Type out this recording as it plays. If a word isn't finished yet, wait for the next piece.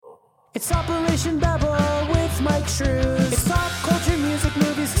It's Operation Babble with Mike Shrews. It's pop culture, music,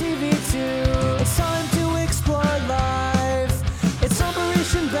 movies, TV too. It's time to explore life. It's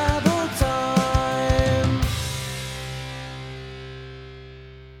Operation Babble time.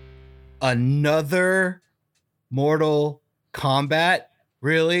 Another Mortal Kombat?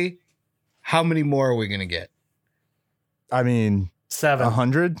 Really? How many more are we going to get? I mean, 7.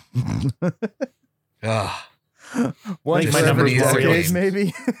 100? Ugh. One Think for my every number's decade, working.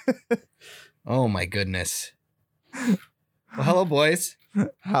 maybe? Oh my goodness. Well, hello, boys.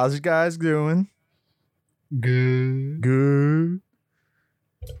 How's you guys doing? Good. Good.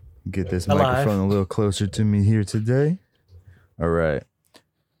 Get this Alive. microphone a little closer to me here today. All right.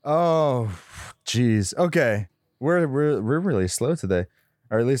 Oh, geez. Okay. We're really slow today.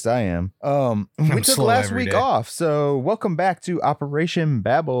 Or at least I am. We I'm took slow last every week day. off, so welcome back to Operation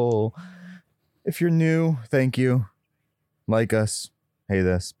Babble. If you're new, thank you. Like us, hate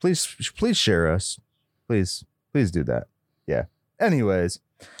us. Please share us. Please do that. Yeah. Anyways,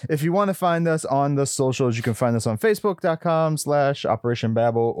 if you want to find us on the socials, you can find us on Facebook.com/Operation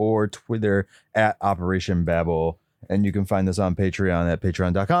Babble or Twitter @Operation Babble. And you can find us on Patreon at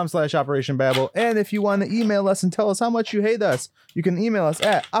patreon.com/Operation Babble. And if you want to email us and tell us how much you hate us, you can email us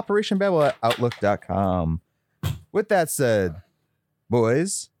at operationbabble@outlook.com. With that said,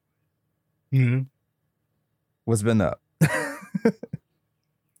 boys, Mhm. what's been up?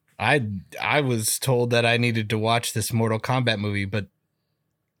 I was told that I needed to watch this Mortal Kombat movie, but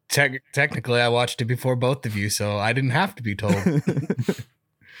technically I watched it before both of you, so I didn't have to be told.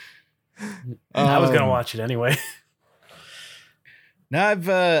 I was going to watch it anyway. Now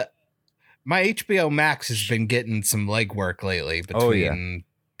my HBO Max has been getting some legwork lately between Oh, yeah.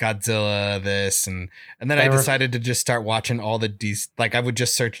 Godzilla, this, and then They I were- decided to just start watching all the DC. Like I would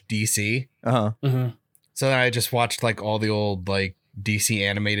just search DC, Uh-huh. hmm so then I just watched like all the old like DC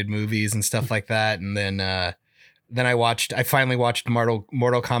animated movies and stuff like that, and then I finally watched Mortal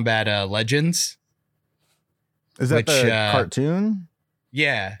Kombat Legends. Is that Which, the cartoon?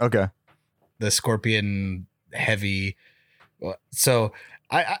 Yeah, Okay. the Scorpion heavy. So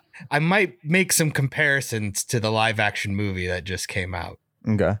I might make some comparisons to the live action movie that just came out.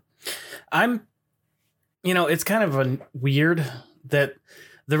 Okay. it's kind of weird that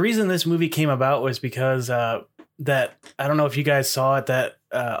the reason this movie came about was because that I don't know if you guys saw it, that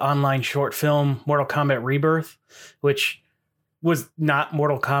online short film Mortal Kombat Rebirth, which was not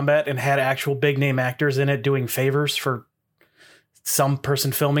Mortal Kombat and had actual big name actors in it doing favors for some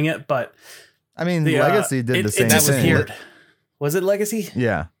person filming it, but I mean, the Legacy did the same it thing. disappeared. Was it Legacy?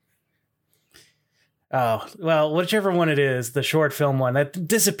 Yeah. Oh, well, whichever one it is, the short film one that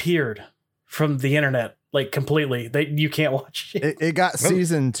disappeared from the internet, like completely. You can't watch it. It got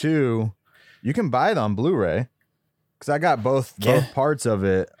season 2. You can buy it on Blu-ray. Because I got both Yeah. parts of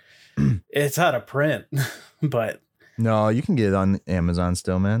it. It's out of print, but No, you can get it on Amazon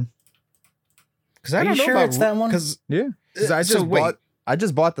still, man. Because Are you sure it's that one? Because Yeah. Because I just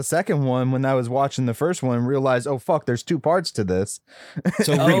bought the second one when I was watching the first one and realized, oh fuck, there's 2 parts to this.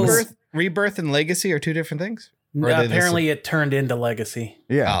 so Oh. Rebirth and Legacy are two different things. Or are they the apparently it turned into Legacy.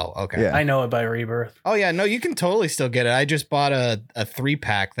 Yeah. Oh, okay. Yeah. I know it by Rebirth. Oh yeah, no, you can totally still get it. I just bought a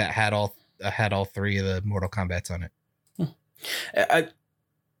 3-pack that had all 3 of the Mortal Kombats on it.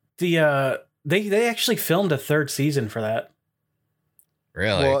 They actually filmed a 3rd season for that.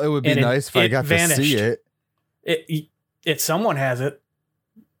 Really? Well, it would be And nice if I it got to vanished. see it. Someone has it.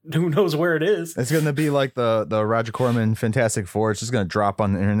 Who knows where it is? It's going to be like the Roger Corman Fantastic Four. It's just going to drop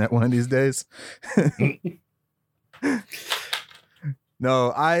on the internet one of these days.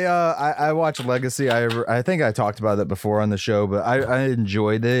 No, I watched Legacy. I think I talked about it before on the show, but I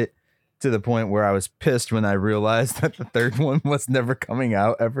enjoyed it to the point where I was pissed when I realized that the 3rd one was never coming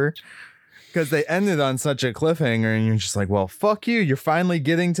out ever. Because they ended on such a cliffhanger, and you're just like, well, fuck you. You're finally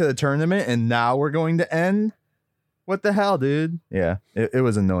getting to the tournament, and now we're going to end? What the hell, dude? Yeah, it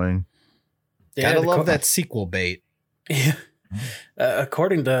was annoying. Gotta the love co- that sequel bait.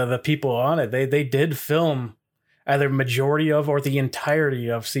 According to the people on it, they did film either majority of or the entirety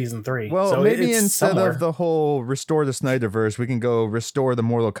of season 3. Well, So maybe it's instead somewhere. of the whole restore the Snyderverse, we can go restore the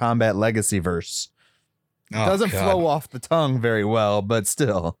Mortal Kombat Legacy verse. Oh, Doesn't God. flow off the tongue very well, but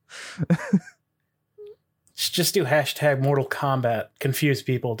still. Just do hashtag Mortal Kombat. Confuse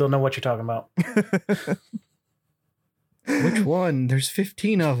people. Don't know what you're talking about. Which one? There's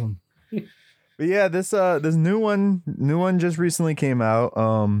 15 of them. But yeah, this new one just recently came out.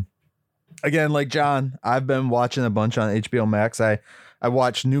 Again, like John, I've been watching a bunch on HBO Max. I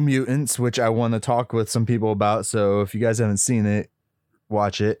watched New Mutants, which I want to talk with some people about. So if you guys haven't seen it,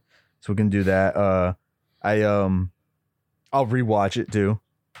 watch it. So we can do that. I'll rewatch it too.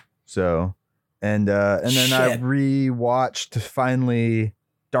 So, and then I Shit. rewatched finally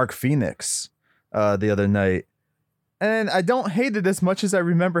Dark Phoenix the other night, and I don't hate it as much as I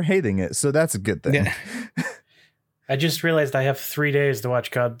remember hating it. So that's a good thing. Yeah. I just realized I have 3 days to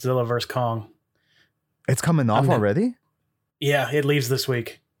watch Godzilla vs. Kong. It's coming off already. Yeah, it leaves this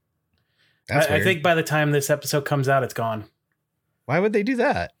week. That's I weird. think by the time this episode comes out, it's gone. Why would they do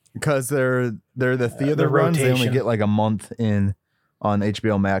that? Because they're the theater the runs. They only rotation. get like a month in on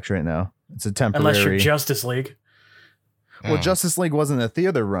HBO Max right now. It's a temporary. Unless you're Justice League. Well, Oh. Justice League wasn't a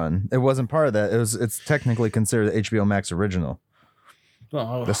theater run. It wasn't part of that. It's technically considered the HBO Max original,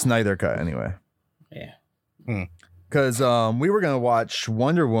 Oh, the Snyder cut anyway. yeah. Because we were gonna watch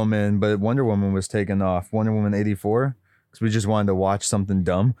Wonder Woman, but Wonder Woman was taken off. Wonder Woman 84, because we just wanted to watch something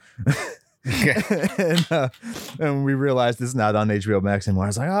dumb. and we realized it's not on HBO Max anymore. I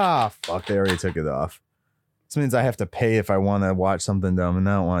was like, fuck, they already took it off. This means I have to pay if I want to watch something dumb, and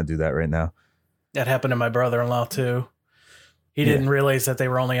I don't want to do that right now. That happened to my brother-in-law too. He didn't realize that they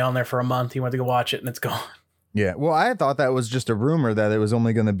were only on there for a month. He went to go watch it and it's gone. Yeah, well, I thought that was just a rumor that it was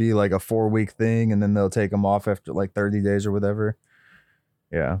only going to be like a 4-week thing, and then they'll take them off after like 30 days or whatever.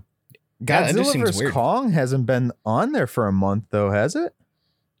 Yeah. Yeah, that just Godzilla seems vs. weird. Kong hasn't been on there for a month, though, has it?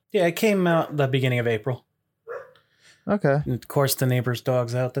 Yeah, it came out the beginning of April. Okay. And of course, the neighbor's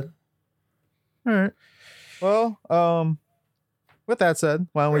dog's out there. All right. Well, with that said,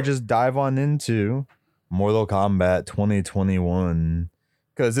 why don't we just dive on into Mortal Kombat 2021?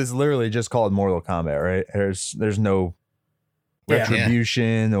 Because it's literally just called Mortal Kombat, right? There's no Yeah.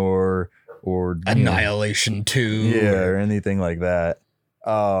 retribution or you know, Annihilation 2. yeah, or anything like that.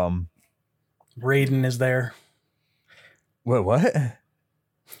 Raiden is there. What?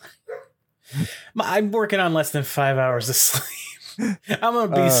 I'm working on less than 5 hours of sleep. I'm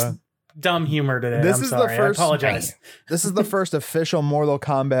gonna be dumb humor today. this I'm is the sorry. first- I apologize. This is the first official Mortal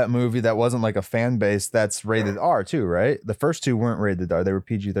Kombat movie that wasn't like a fan base that's rated R too, right? The first two weren't rated R; they were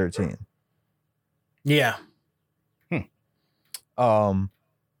PG-13. Yeah.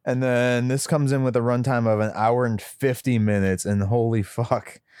 And then this comes in with a runtime of 1 hour and 50 minutes, and holy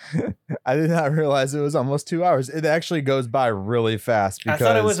fuck, I did not realize it was almost 2 hours. It actually goes by really fast I because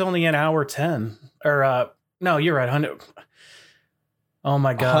thought it was only an hour 10. Or no, you're right. 100. Oh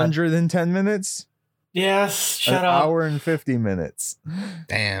my god. 110 minutes, Yes. Shut an up. hour and 50 minutes.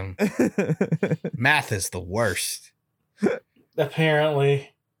 Damn. Math is the worst.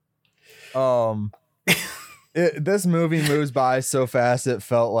 Apparently. This movie moves by so fast it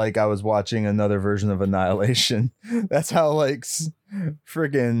felt like I was watching another version of Annihilation. That's how like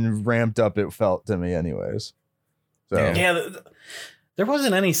freaking ramped up it felt to me anyways. So Yeah. Yeah. There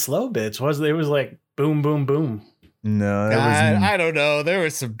wasn't any slow bits, was there? It was like boom, boom, boom. no, it was I don't know. There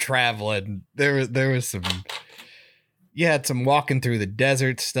was some traveling. There was some. You had some walking through the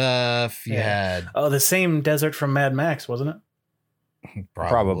desert stuff. You Yeah. had Oh, the same desert from Mad Max, wasn't it?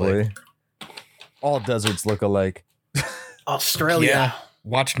 probably. All deserts look alike. Australia. Yeah.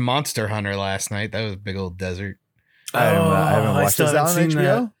 Watched Monster Hunter last night. That was a big old desert. I haven't watched. still Is that on haven't seen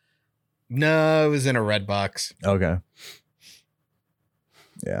HBO? No, it was in a red box. Okay.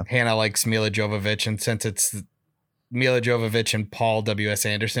 Hannah likes Mila Jovovich, and since it's Mila Jovovich and Paul W.S.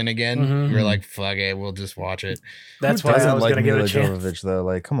 Anderson again, Mhm. we were like, fuck it, we'll just watch it. That's Who why I doesn't was like going to give it Mila a chance. Jovovich though?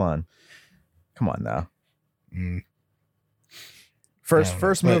 Like, come on now. Mm. First Yeah,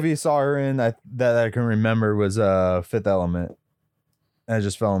 first but- movie saw her in that I can remember was Fifth Element. I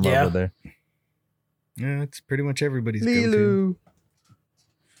just fell in love Yeah. with her. Yeah, it's pretty much everybody's go-to.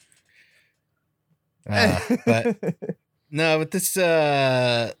 Lilu. But no, but this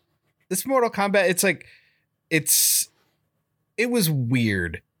Mortal Kombat, it's like it was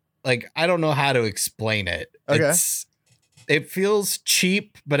weird. Like, I don't know how to explain it. Okay. It feels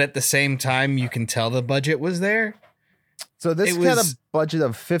cheap, but at the same time you can tell the budget was there. So this It had a was- budget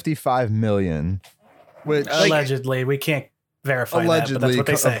of 55 million, which Allegedly. We can't verify that, but that's allegedly, what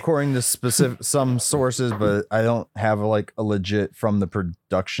they say. according to specific some sources, but I don't have like a legit from the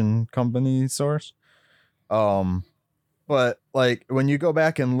production company source. But like when you go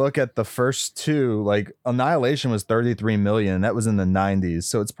back and look at the first two, like Annihilation was 33 million. That was in the 90s,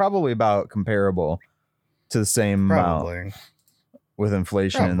 so it's probably about comparable to the same amount Probably. with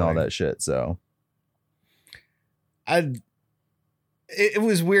inflation and all Probably. that shit. So It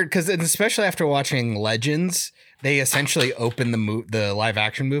was weird because, especially after watching Legends, they essentially opened the live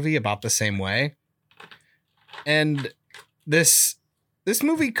action movie about the same way, and this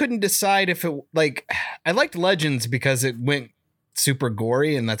movie couldn't decide if it like. I liked Legends because it went super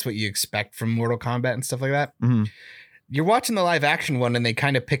gory, and that's what you expect from Mortal Kombat and stuff like that. mhm. You're watching the live action one, and they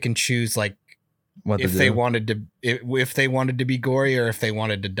kind of pick and choose like what to if do. they wanted to if they wanted to be gory or if they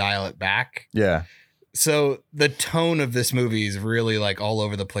wanted to dial it back. Yeah. So the tone of this movie is really like all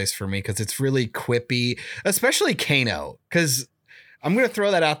over the place for me because it's really quippy, especially Kano. Because I'm going to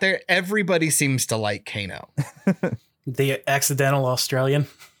throw that out there. Everybody seems to like Kano. The accidental Australian.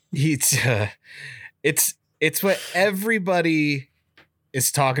 It's what everybody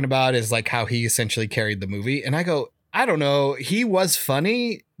is talking about is like how he essentially carried the movie. And I go, I don't know. He was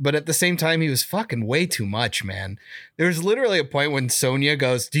funny, but at the same time, he was fucking way too much, man. There's literally a point when Sonia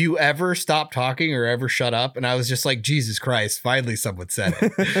goes, "Do you ever stop talking or ever shut up?" And I was just like, Jesus Christ, finally someone said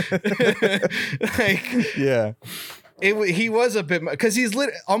it. Like, Yeah. he was a bit, because he's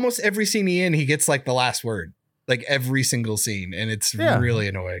almost every scene he gets like the last word, like every single scene. And it's really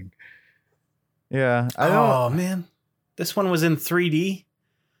annoying. Yeah. I don't. Oh man, this one was in 3D.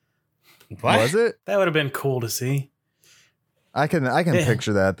 What? Was it? That would have been cool to see. I can Yeah.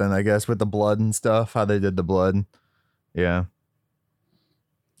 picture that then, I guess, with the blood and stuff, how they did the blood. Yeah.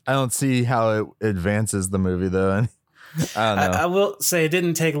 I don't see how it advances the movie though. I don't know. I will say it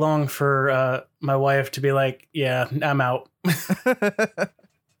didn't take long for my wife to be like, "Yeah, I'm out."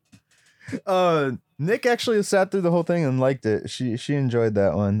 Nick actually sat through the whole thing and liked it. She enjoyed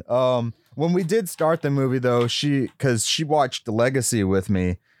that one. When we did start the movie though, because she watched The Legacy with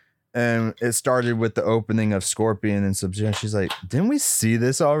me, and it started with the opening of Scorpion and Sub-Zero. She's like, "Didn't we see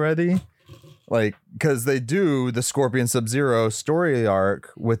this already?" Like, because they do the Scorpion Sub-Zero story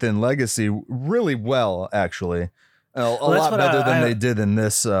arc within Legacy really well, actually. A lot what better than I- they did in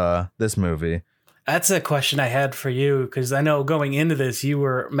this movie. That's a question I had for you because I know going into this, you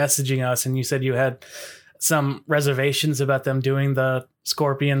were messaging us and you said you had some reservations about them doing the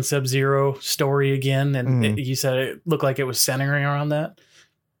Scorpion Sub-Zero story again, and you said it looked like it was centering around that,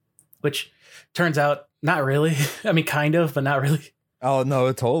 which turns out not really. I mean, kind of, but not really. Oh no,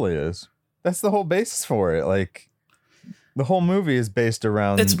 it totally is. That's the whole basis for it. Like, the whole movie is based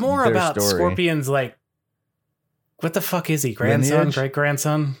around. It's more their about story. Scorpion's like, what the fuck is he? Grandson, Lineage? great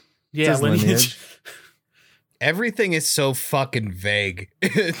grandson? Yeah, Just lineage. Everything is so fucking vague.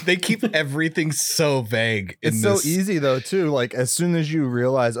 They keep everything so vague. It's so easy though too. Like, as soon as you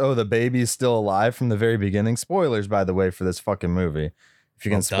realize, oh, the baby's still alive from the very beginning. Spoilers, by the way, for this fucking movie. If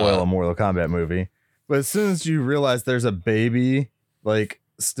you can spoil a Mortal Kombat movie, but as soon as you realize there's a baby like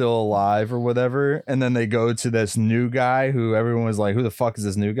still alive or whatever, and then they go to this new guy who everyone was like, "Who the fuck is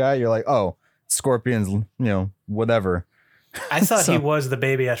this new guy?" You're like, "Oh, Scorpion's, whatever." I thought So- he was the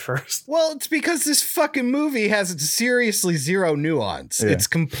baby at first. Well, it's because this fucking movie has seriously zero nuance. Yeah. It's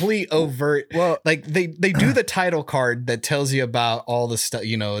complete overt. Well, Like they do the title card that tells you about all the stuff,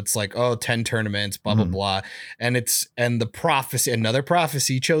 it's like, 10 tournaments, blah, blah, Mhm. blah. And the prophecy, another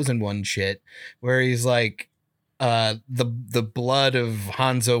prophecy, chosen one shit, where he's like, the blood of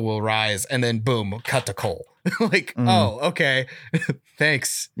Hanzo will rise, and then boom, cut to Cole. Like, Mhm. oh, okay.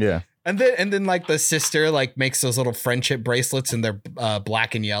 Thanks. yeah. And then like the sister like makes those little friendship bracelets and they're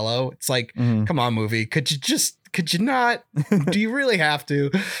black and yellow. It's like, Mhm. come on, movie. Could you not? Do you really have to?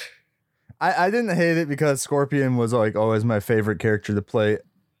 I didn't hate it because Scorpion was like always my favorite character to play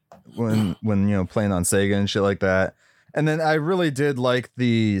when playing on Sega and shit like that. And then I really did like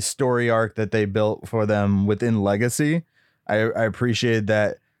the story arc that they built for them within Legacy. I appreciated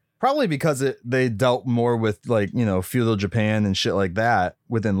that, probably because they dealt more with like, feudal Japan and shit like that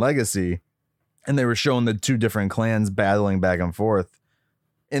within Legacy. And they were showing the two different clans battling back and forth.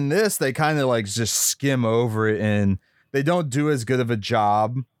 In this, they kind of like just skim over it, and they don't do as good of a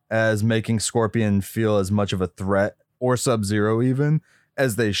job as making Scorpion feel as much of a threat, or Sub-Zero even,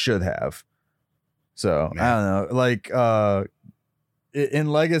 as they should have. So I don't know, like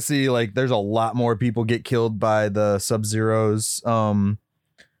in Legacy, like there's a lot more people get killed by the Sub-Zero's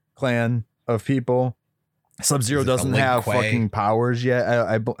clan of people. Sub-Zero Is it the doesn't Lin have Kuei? fucking powers yet,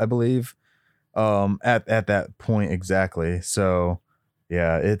 I believe, at that point exactly. So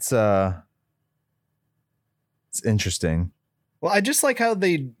yeah, it's interesting. Well, I just like how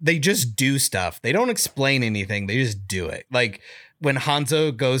they just do stuff. They don't explain anything. They just do it. Like when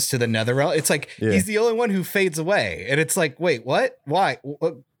Hanzo goes to the Netherrealm, it's like Yeah. he's the only one who fades away, and it's like, wait, what? Why?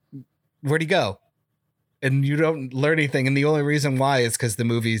 Where'd he go? And you don't learn anything. And the only reason why is because the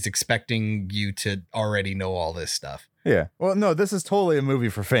movie's expecting you to already know all this stuff. Yeah. Well, no, this is totally a movie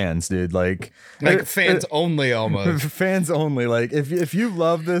for fans, dude. Like Fans only almost. fans only. Like if you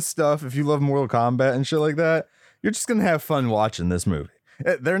love this stuff, if you love Mortal Kombat and shit like that, you're just gonna have fun watching this movie.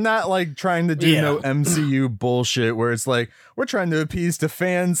 They're not like trying to do no MCU bullshit where it's like we're trying to appease to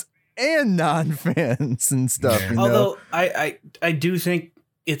fans and non-fans and stuff. Yeah. You know? Although I do think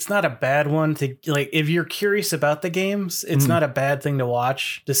it's not a bad one to like if you're curious about the games, it's not a bad thing to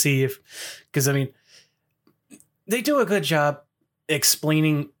watch to see if, because I mean they do a good job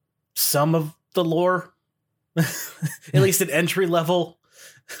explaining some of the lore, at least at entry level.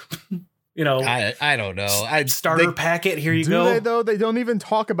 You know, I don't know. Starter packet. Here you do go. they though? They don't even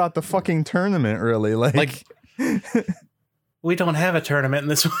talk about the fucking tournament really. Like we don't have a tournament in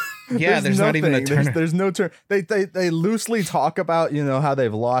this one. Yeah, there's not even a tournament. There's no turn. They loosely talk about, you know, how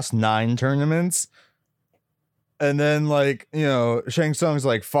they've lost 9 tournaments. And then, like, you know, Shang Tsung's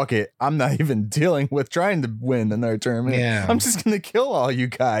like, fuck it. I'm not even dealing with trying to win another tournament. Yeah. I'm just going to kill all you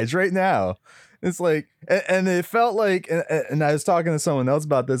guys right now. It's like, and it felt like, and I was talking to someone else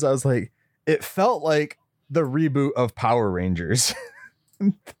about this. I was like, it felt like the reboot of Power Rangers.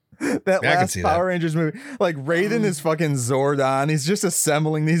 That last Power Rangers movie, like Raiden is fucking Zordon. He's just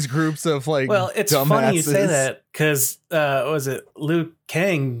assembling these groups of like. Well, it's dumbasses. funny you say that because was it Liu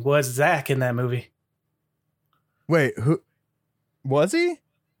Kang was Zack in that movie? Wait, who was he?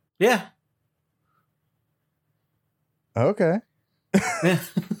 Yeah. Okay. Yeah.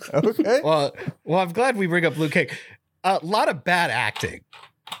 Okay. Well, I'm glad we bring up Liu Kang. A lot of bad acting.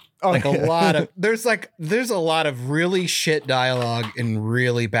 Oh, Like yeah. a lot of there's a lot of really shit dialogue and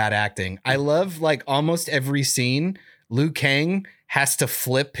really bad acting. I love like almost every scene Liu Kang has to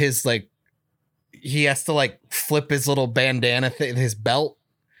flip his like he has to like flip his little bandana his belt,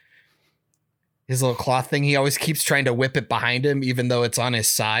 his little cloth thing. He always keeps trying to whip it behind him even though it's on his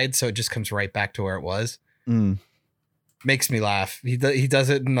side, so it just comes right back to where it was. Makes me laugh. He does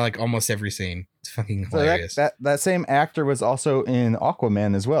it in like almost every scene. It's fucking hilarious. So that same actor was also in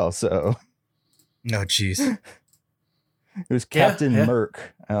Aquaman as well. So No, jeez. it was Captain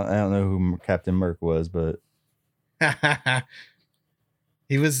Merc. I don't know who Captain Merc was, but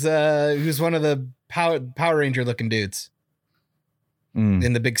he was one of the Power Ranger looking dudes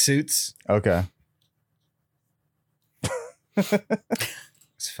in the big suits. Okay.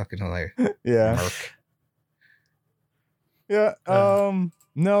 It's fucking hilarious. Yeah. Merc. Yeah.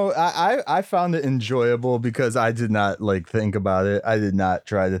 No, I found it enjoyable because I did not like think about it. I did not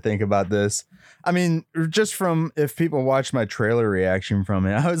try to think about this. I mean, just from if people watched my trailer reaction from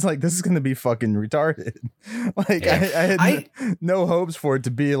it, I was like, this is going to be fucking retarded. Like Yeah. I had no hopes for it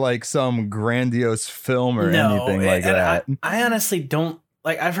to be like some grandiose film or anything like that. I honestly don't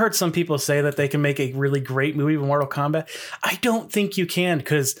like. I've heard some people say that they can make a really great movie with Mortal Kombat. I don't think you can,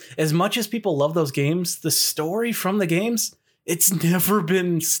 because as much as people love those games, the story from the games, it's never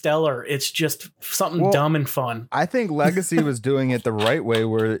been stellar. It's just something dumb and fun. I think Legacy was doing it the right way,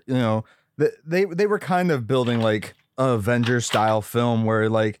 where, you know, they were kind of building like an Avengers style film where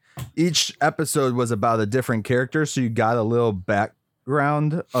like each episode was about a different character. So you got a little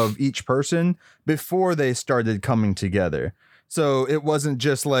background of each person before they started coming together. So it wasn't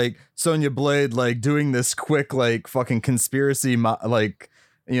just like Sonya Blade, like doing this quick, like fucking conspiracy, like,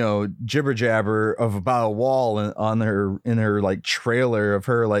 you know, jibber jabber of about a wall in her like trailer of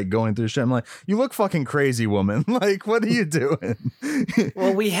her like going through shit. I'm like, you look fucking crazy, woman. Like, what are you doing?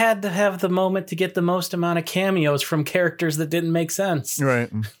 Well, we had to have the moment to get the most amount of cameos from characters that didn't make sense. Right.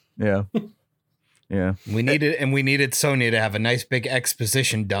 Yeah. Yeah. We needed Sonya to have a nice big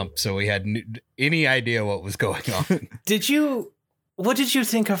exposition dump so we had any idea what was going on. What did you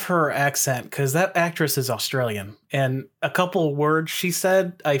think of her accent? Because that actress is Australian, and a couple words she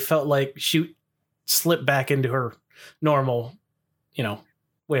said, I felt like she slipped back into her normal, you know,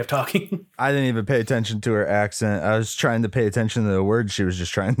 way of talking. I didn't even pay attention to her accent. I was trying to pay attention to the words she was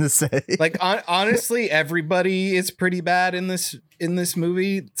just trying to say. Like honestly, everybody is pretty bad in this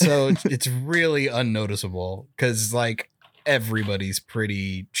movie, so it's really unnoticeable because like everybody's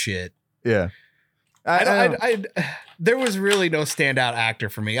pretty shit. Yeah. There was really no standout actor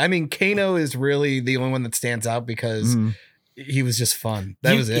for me. I mean, Kano is really the only one that stands out because he was just fun.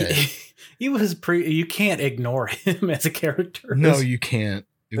 That was it. He was you can't ignore him as a character. No, you can't.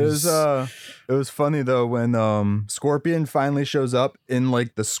 It was funny though when Scorpion finally shows up in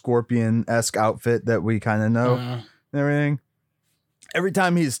like the Scorpion-esque outfit that we kind of know and everything. Every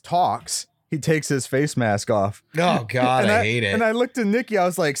time he talks, he takes his face mask off. Oh God, I hate it. And I looked at Nikki, I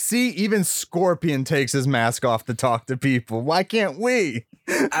was like, see, even Scorpion takes his mask off to talk to people. Why can't we?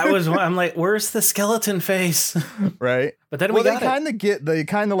 I'm like, where's the skeleton face? Right. But then they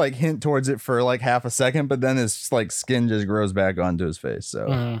kind of like hint towards it for like half a second, but then his like skin just grows back onto his face.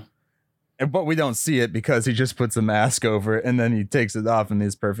 So but we don't see it because he just puts a mask over it and then he takes it off and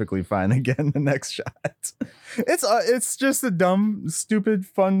he's perfectly fine again the next shot. It's just a dumb, stupid,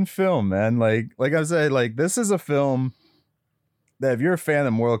 fun film, man. Like I said, like this is a film that if you're a fan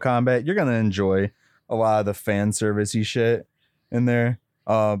of Mortal Kombat, you're gonna enjoy a lot of the fan servicey shit in there.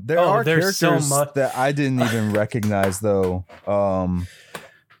 There Oh, are there's so characters much. that I didn't even recognize though.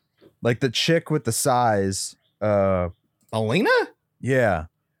 Like the chick with the size. Alina? Yeah,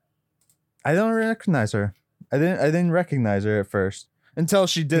 I don't recognize her. I didn't recognize her at first until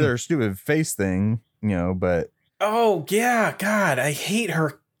she did her stupid face thing, you know. But Oh yeah, God, I hate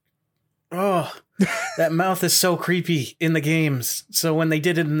her. Oh, that mouth is so creepy in the games. So when they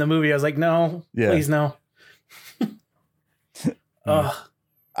did it in the movie, I was like, no, Yeah. please no. Oh,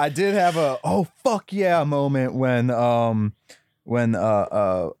 I did have a oh fuck yeah moment when oh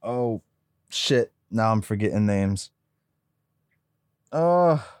shit, now I'm forgetting names.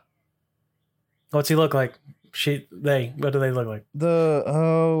 what's he look like? What do they look like?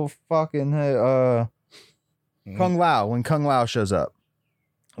 The fucking hey, Kung Lao, when Kung Lao shows up.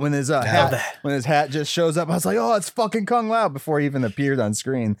 When his hat just shows up, I was like, oh, it's fucking Kung Lao before he even appeared on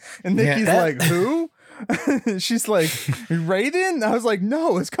screen. And Nikki's like, who? She's like, Raiden? I was like,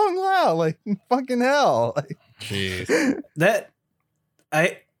 no, it's Kung Lao. Like, fucking hell. Like, Jeez. That's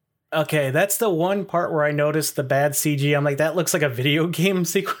the one part where I noticed the bad CG. I'm like, that looks like a video game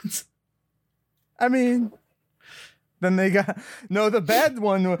sequence. I mean, then they got the bad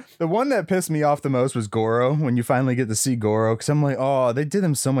one. The one that pissed me off the most was Goro. When you finally get to see Goro, because I'm like, oh, they did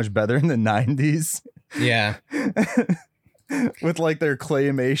him so much better in the 90s. Yeah. With like their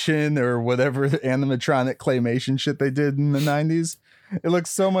claymation or whatever animatronic claymation shit they did in the 90s. It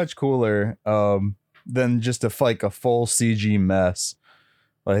looks so much cooler than just a full CG mess.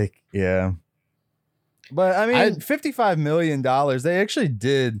 Like, yeah. But I mean, $55 million, they actually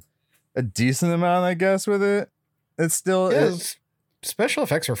did a decent amount, I guess, with it. It's still special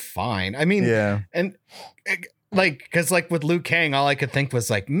effects are fine. I mean, yeah. And like, because like with Liu Kang, all I could think was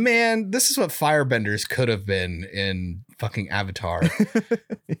like, man, this is what firebenders could have been in fucking Avatar.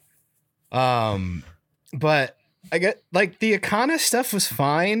 But I get like the Akana stuff was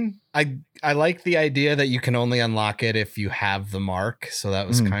fine. I like the idea that you can only unlock it if you have the mark, so that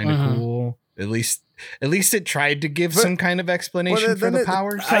was kind of cool. At least it tried to give some kind of explanation for the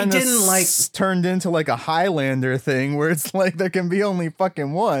powers. I didn't like turned into like a Highlander thing where it's like there can be only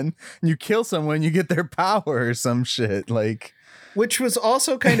fucking one. And you kill someone, you get their power or some shit. Like, which was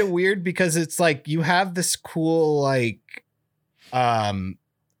also kind of weird because it's like you have this cool like,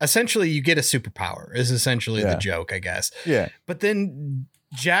 essentially you get a superpower is essentially the joke, I guess. Yeah, but then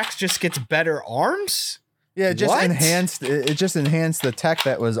Jax just gets better arms. Yeah, it just enhanced. It just enhanced the tech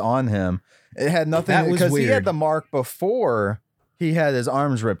that was on him. It had nothing because he had the mark before he had his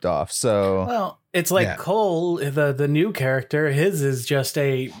arms ripped off. So well, it's like Cole, the new character. His is just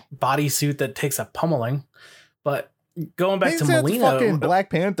a bodysuit that takes a pummeling. But going back to Melina, fucking Black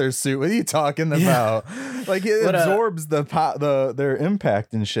Panther suit. What are you talking about? Like it absorbs their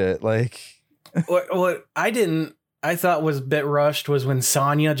impact and shit. Like what I thought was a bit rushed was when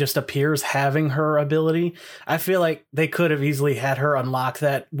Sonya just appears having her ability. I feel like they could have easily had her unlock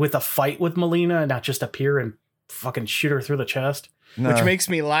that with a fight with Melina and not just appear and fucking shoot her through the chest. No. Which makes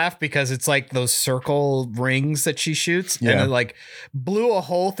me laugh because it's like those circle rings that she shoots and it like blew a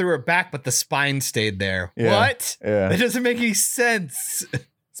hole through her back, but the spine stayed there. Yeah. What? Yeah. That doesn't make any sense.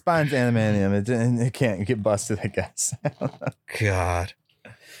 Spine's adamantium. It can't get busted, I guess. God.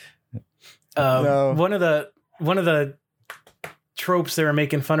 No. One of the tropes they were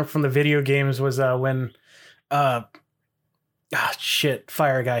making fun of from the video games was when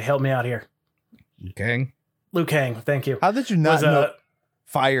Fire Guy, help me out here. Liu Kang, thank you. How did you not know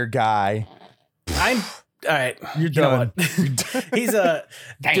Fire Guy? I'm all right. You're done. He's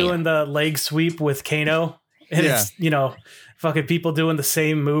doing the leg sweep with Kano, and it's fucking people doing the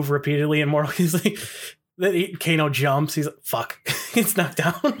same move repeatedly, and more easily. Kano jumps. He's like, fuck. It's knocked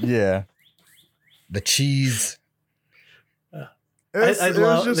down. Yeah. The cheese.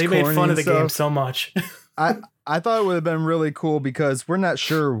 They made fun of the game so much. I thought it would have been really cool because we're not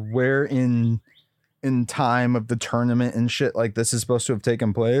sure where in time of the tournament and shit like this is supposed to have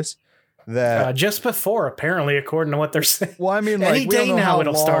taken place. That just before, apparently, according to what they're saying. Well, I mean, like, we don't know how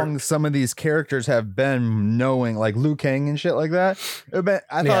long some of these characters have been knowing, like Liu Kang and shit like that.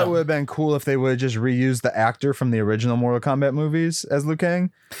 I thought it would have been cool if they would have just reused the actor from the original Mortal Kombat movies as Liu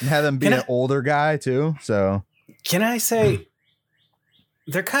Kang and have him be an older guy too. So, can I say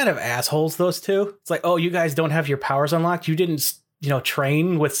they're kind of assholes? Those two. It's like, oh, you guys don't have your powers unlocked. You didn't,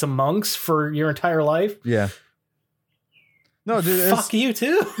 train with some monks for your entire life. Yeah. No, dude. Fuck you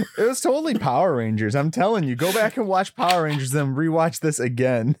too. It was totally Power Rangers. I'm telling you, go back and watch Power Rangers, then rewatch this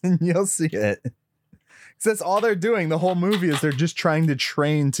again, and you'll see it. Because that's all they're doing. The whole movie is they're just trying to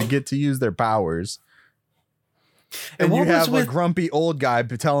train to get to use their powers. And you have a grumpy old guy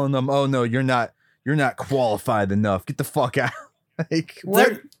telling them, "Oh no, you're not qualified enough. Get the fuck out." Like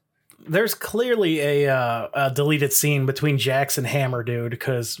what? There's clearly a deleted scene between Jax and Hammer, dude.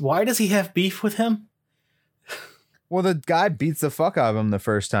 Because why does he have beef with him? Well, the guy beats the fuck out of him the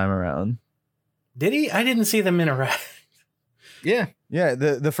first time around. Did he? I didn't see them interact. Yeah. Yeah,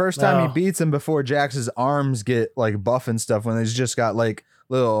 the first time No. he beats him before Jax's arms get like buff and stuff when he's just got like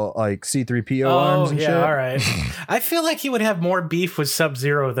little like C-3PO arms Oh and yeah, shit. all right. I feel like he would have more beef with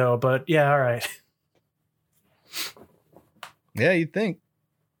Sub-Zero though, but yeah, all right. Yeah, you'd think.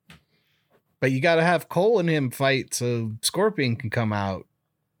 But you got to have Cole and him fight so Scorpion can come out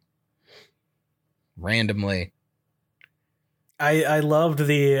randomly. I loved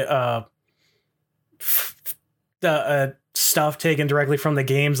the stuff taken directly from the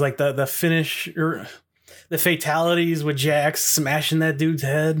games, like the finish or the fatalities with Jax smashing that dude's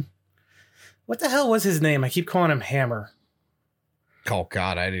head. What the hell was his name? I keep calling him Hammer. Oh,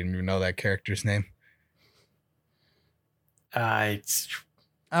 God, I didn't even know that character's name. I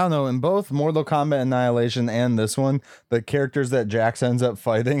don't know. In both Mortal Kombat Annihilation and this one, the characters that Jax ends up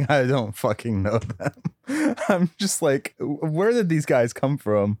fighting, I don't fucking know them. I'm just like, where did these guys come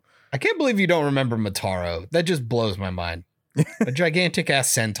from? I can't believe you don't remember Mataro. That just blows my mind. A gigantic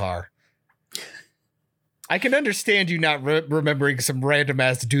ass centaur. I can understand you not remembering some random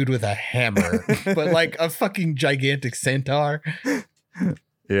ass dude with a hammer, but like a fucking gigantic centaur.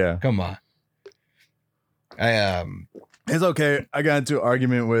 Yeah. Come on. It's okay. I got into an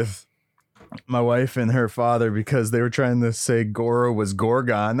argument with my wife and her father because they were trying to say Goro was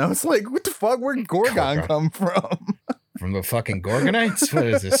Gorgon. I was like, what the fuck? Where'd Gorgon come from? From the fucking Gorgonites? What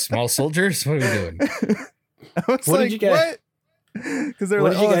is this? Small soldiers? What are we doing? I was What like, did you guys- what? Because they're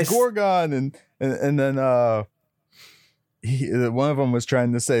What like, did you oh, it's guys- Gorgon. And then one of them was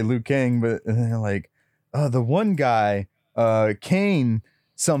trying to say Liu Kang, but and they're like, the one guy, Kane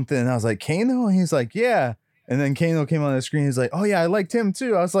something. And I was like, Kano? And he's like, yeah. And then Kano came on the screen. He's like, oh yeah, I liked him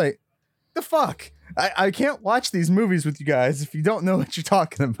too. I was like, the fuck? I can't watch these movies with you guys if you don't know what you're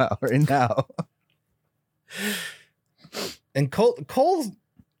talking about right now. And Cole's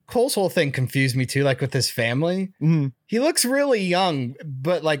whole thing confused me too, like with his family. Mhm. He looks really young,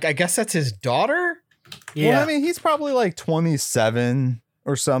 but like I guess that's his daughter? Yeah. Well, I mean, he's probably like 27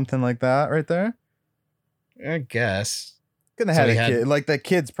 or something like that right there. I guess. Gonna So have he a had- kid. Like that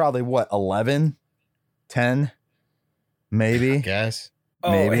kid's probably what, 11? 10? I Maybe. guess.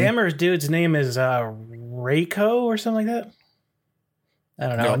 Oh, Maybe. Hammer's dude's name is Reiko or something like that. I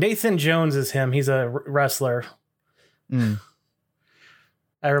don't know. Yep. Nathan Jones is him. He's a wrestler. Mm.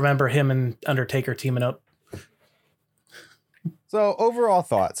 I remember him and Undertaker teaming up. So overall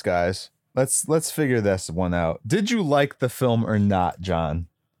thoughts, guys. Let's figure this one out. Did you like the film or not, John?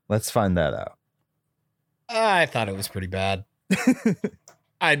 Let's find that out. I thought it was pretty bad.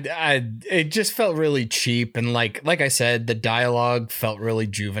 It just felt really cheap, and like I said, the dialogue felt really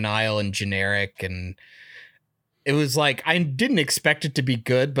juvenile and generic, and it was like I didn't expect it to be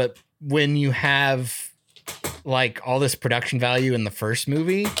good, but when you have like all this production value in the first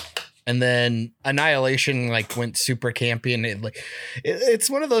movie, and then Annihilation like went super campy, and it's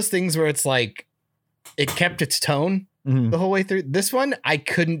one of those things where it's like it kept its tone Mhm. the whole way through. This one I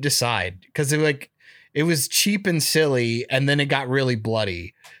couldn't decide because it was cheap and silly, and then it got really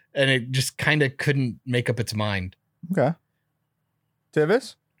bloody, and it just kind of couldn't make up its mind. Okay.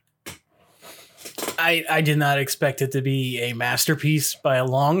 Tivis? I did not expect it to be a masterpiece by a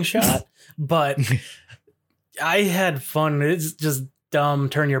long shot, but I had fun. It's just dumb.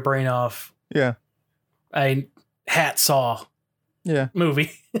 Turn your brain off. Yeah. Hat Saw Yeah.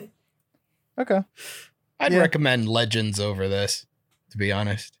 movie. Okay. I'd Yeah. recommend Legends over this, to be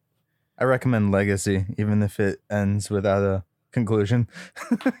honest. I recommend Legacy, even if it ends without a conclusion.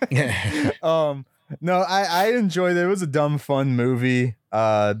 No, I enjoyed it. It was a dumb, fun movie.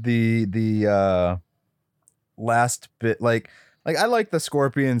 The last bit, like I like the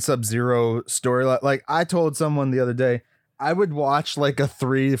Scorpion Sub-Zero story. Like I told someone the other day, I would watch like a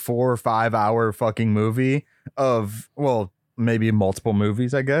 3, 4, 5 hour fucking movie of, well, maybe multiple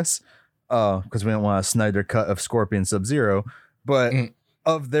movies, I guess. Because we don't want a Snyder cut of Scorpion Sub-Zero, but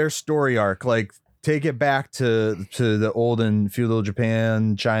of their story arc, like take it back to the olden feudal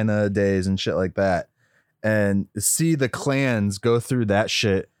Japan, China days and shit like that, and see the clans go through that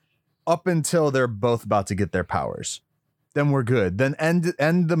shit up until they're both about to get their powers. Then we're good. Then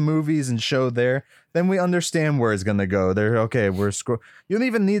end the movies and show there. Then we understand where it's gonna go. They're okay. You don't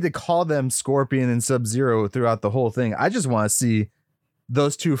even need to call them Scorpion and Sub-Zero throughout the whole thing. I just want to see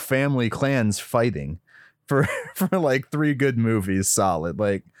those two family clans fighting for like 3 good movies solid.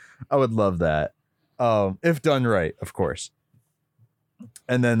 Like I would love that. If done right, of course.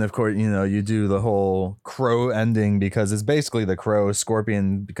 And then, of course, you do the whole Crow ending because it's basically the Crow.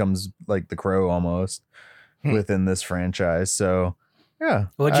 Scorpion becomes like the Crow almost within this franchise. So, yeah.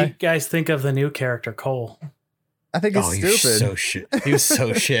 What'd you guys think of the new character, Cole? I think it's He was stupid. so shit. He was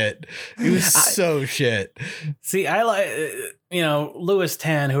so shit. He was so shit. See, I like, Louis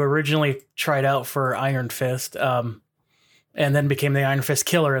Tan, who originally tried out for Iron Fist, and then became the Iron Fist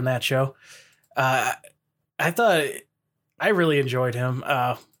killer in that show. I thought I really enjoyed him.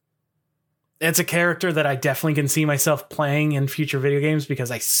 It's a character that I definitely can see myself playing in future video games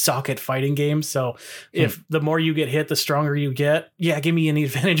because I suck at fighting games. So if the more you get hit, the stronger you get. Yeah, give me any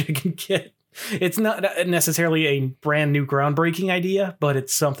advantage I can get. It's not necessarily a brand new groundbreaking idea, but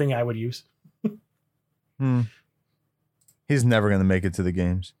it's something I would use. He's never going to make it to the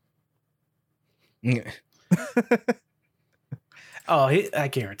games. Oh, I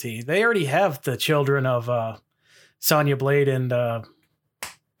guarantee. They already have the children of Sonya Blade and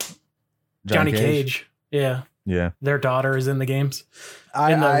Johnny Cage. Yeah. Yeah. Their daughter is in the games.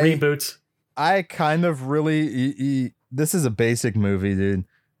 In the reboots. I kind of really... this is a basic movie, dude.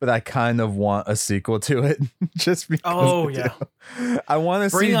 But I kind of want a sequel to it, just because. I want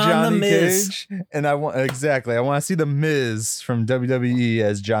to see Johnny Cage, and I want to see the Miz from WWE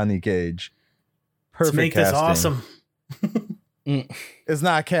as Johnny Cage. Perfect. Let's make casting. this awesome. It's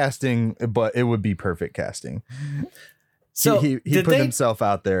not casting, but it would be perfect casting. So he put himself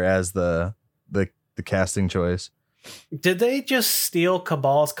out there as the casting choice. Did they just steal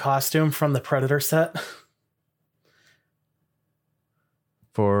Cabal's costume from the Predator set?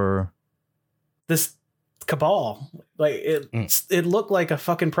 For this Cabal, like it looked like a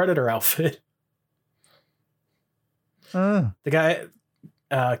fucking Predator outfit. The guy,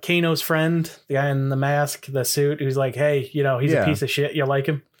 Kano's friend, the guy in the mask, the suit, who's like, hey, he's a piece of shit. You like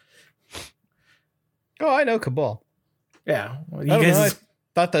him? Oh, I know Cabal. Yeah, I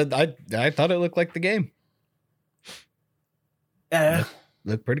thought I thought it looked like the game. Yeah,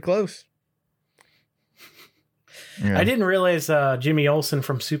 looked pretty close. Yeah. I didn't realize Jimmy Olsen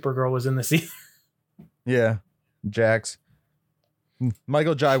from Supergirl was in this either. Yeah, Jax.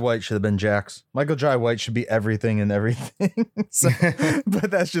 Michael Jai White should have been Jax. Michael Jai White should be everything and everything.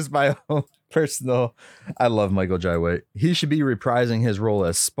 But that's just my own personal. I love Michael Jai White. He should be reprising his role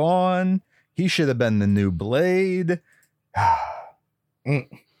as Spawn. He should have been the new Blade.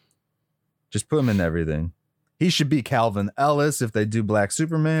 Just put him in everything. He should be Calvin Ellis if they do Black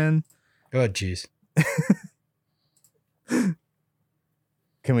Superman. Oh, jeez.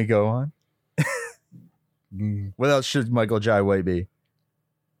 Can we go on? What else should Michael Jai White be?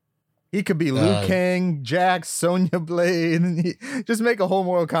 He could be Liu Kang, Jax, Sonya Blade. And just make a whole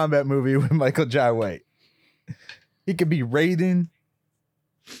Mortal Kombat movie with Michael Jai White. He could be Raiden.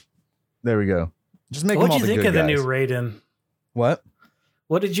 There we go. Just make. What did you think of the new Raiden? What?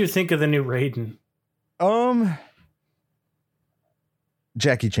 What did you think of the new Raiden?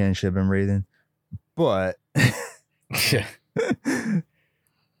 Jackie Chan should have been Raiden, but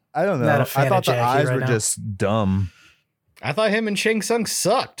I don't know. I thought the eyes were just dumb. I thought him and Shang Tsung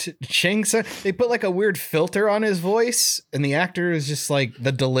sucked. Shang Tsung, they put like a weird filter on his voice, and the actor is just like,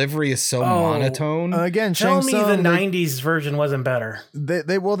 the delivery is so monotone. Again, tell Shang me Tsung, the '90s version wasn't better.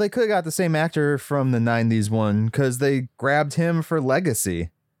 They could have got the same actor from the '90s one because they grabbed him for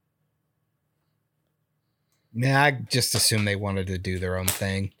Legacy. Yeah, I just assumed they wanted to do their own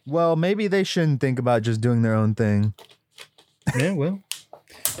thing. Well, maybe they shouldn't think about just doing their own thing. Yeah, well.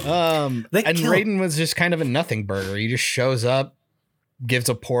 Raiden was just kind of a nothing burger. He just shows up, gives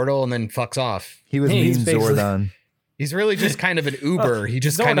a portal, and then fucks off. He was Mean Zordon. He's really just kind of an Uber. He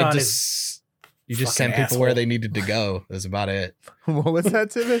just kind of just sent people where they needed to go. That's about it. What was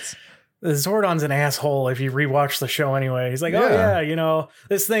that, Tibbetts? The Zordon's an asshole if you rewatch the show anyway. He's like, oh yeah,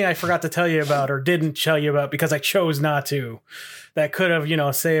 this thing I forgot to tell you about or didn't tell you about because I chose not to. That could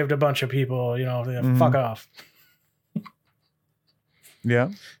have, saved a bunch of people, fuck off. Yeah.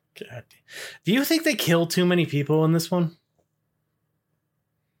 God. Do you think they killed too many people in this one?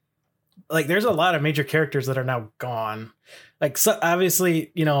 Like, there's a lot of major characters that are now gone. Like, so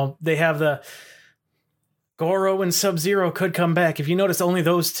obviously, they have the Goro and Sub-Zero could come back. If you notice, only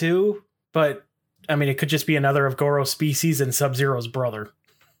those two. But, I mean, it could just be another of Goro's species and Sub-Zero's brother.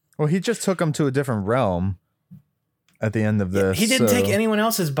 Well, he just took him to a different realm at the end of this. He didn't take anyone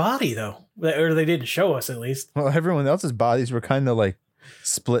else's body, though. Or they didn't show us, at least. Well, everyone else's bodies were kind of like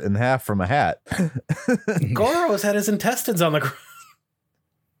split in half from a hat. Goro's had his intestines on the ground.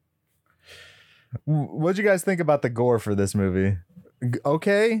 What'd you guys think about the gore for this movie?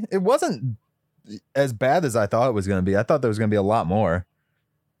 Okay. It wasn't as bad as I thought it was going to be. I thought there was going to be a lot more.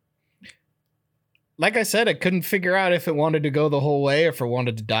 like I said, I couldn't figure out if it wanted to go the whole way or if it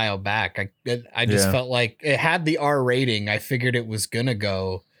wanted to dial back. I just felt like it had the R rating. I figured it was gonna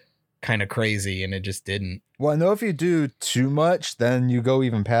go kind of crazy, and it just didn't. Well, I know if you do too much, then you go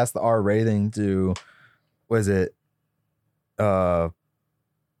even past the R rating to, what is it?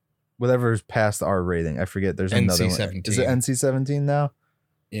 Whatever's past the R rating. I forget. There's another one. NC-17. Is it NC-17 now?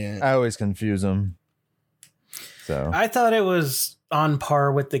 Yeah. I always confuse them. So I thought it was on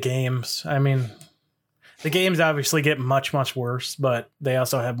par with the games. I mean, the games obviously get much, much worse, but they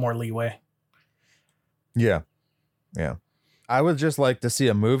also have more leeway. yeah. I would just like to see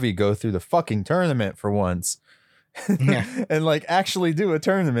a movie go through the fucking tournament for once. Yeah. And like actually do a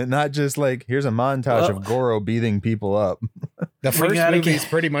tournament, not just like here's a montage of Goro beating people up. The first gotta movie is get-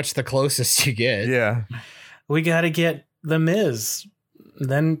 pretty much the closest you get. Yeah. We got to get The Miz.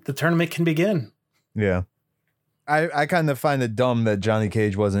 Then the tournament can begin. Yeah. I kind of find it dumb that Johnny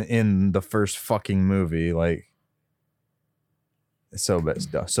Cage wasn't in the first fucking movie. Like, it's so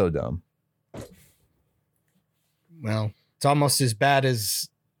dumb. Well, it's almost as bad as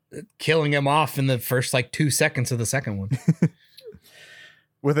killing him off in the first like 2 seconds of the second one.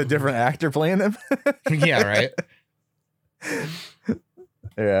 With a different actor playing him. Yeah, right.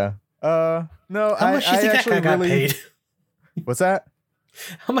 Yeah. No, How much do you think that guy got paid? What's that?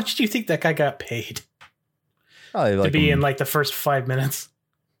 How much do you think that guy got paid Probably like to be in like the first 5 minutes?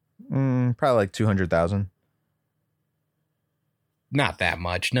 probably like 200,000. Not that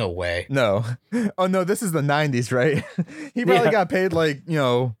much. No way. No. Oh no, this is the 90s, right? He probably Yeah. got paid like,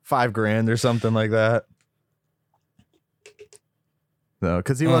 $5,000 or something like that. No,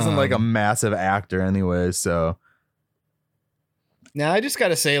 because he wasn't like a massive actor anyway, so Now, I just got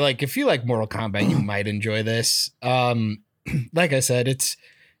to say, like, if you like Mortal Kombat, you might enjoy this. Like I said, it's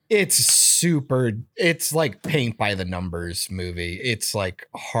like paint by the numbers movie. It's like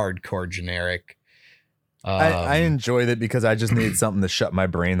hardcore generic. I enjoyed it because I just needed something to shut my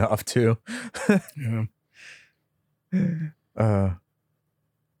brain off too.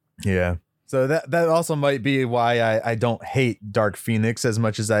 Yeah. So that also might be why I don't hate Dark Phoenix as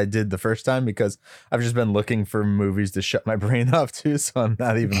much as I did the first time, because I've just been looking for movies to shut my brain off too, so I'm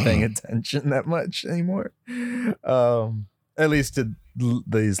not even paying attention that much anymore. At least to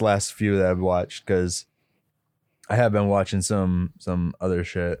these last few that I've watched, because I have been watching some other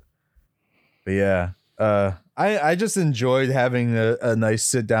shit. But yeah, I just enjoyed having a nice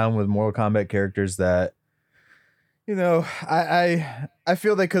sit down with Mortal Kombat characters that, I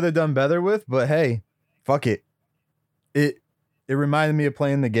feel they could have done better with, but hey, fuck it. It reminded me of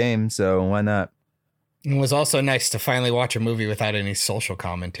playing the game, so why not? It was also nice to finally watch a movie without any social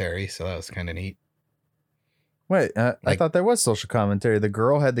commentary, so that was kind of neat. Wait, I thought there was social commentary. The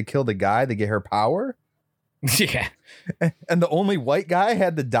girl had to kill the guy to get her power, Yeah. and the only white guy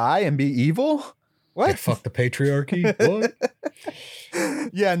had to die and be evil. What? Like, fuck the patriarchy.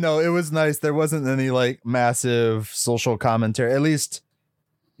 What? Yeah, no, it was nice. There wasn't any like massive social commentary, at least,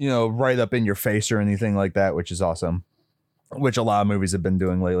 right up in your face or anything like that, which is awesome. Which a lot of movies have been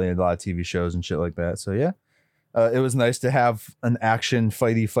doing lately, a lot of TV shows and shit like that. So yeah, it was nice to have an action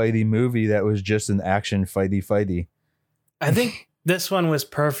fighty movie that was just an action fighty. I think this one was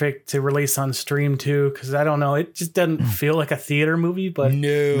perfect to release on stream too, because I don't know, it just doesn't feel like a theater movie, but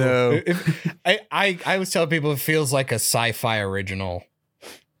No. I was telling people it feels like a sci-fi original.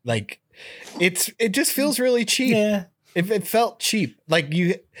 Like it just feels really cheap. yeah. It felt cheap. Like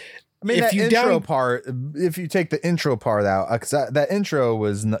you, I mean, if that you intro part, if you take the intro part out, because that intro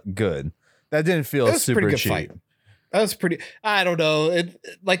was not good. That didn't feel That was a super pretty good cheap. fight. That was pretty. I don't know.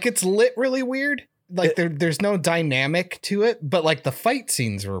 It's lit really weird. Like there's no dynamic to it, but like the fight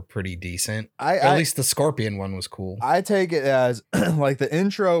scenes were pretty decent. At least the Scorpion one was cool. I take it as like the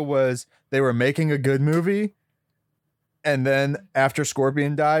intro was they were making a good movie, and then after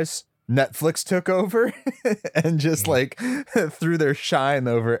Scorpion dies, Netflix took over and just like threw their shine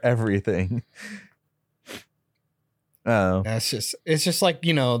over everything. Oh, It's just like,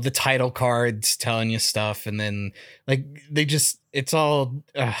 the title cards telling you stuff, and then like it's all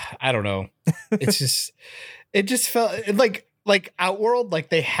I don't know. It just felt like Outworld, like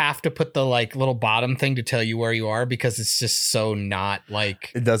they have to put the like little bottom thing to tell you where you are, because it's just so not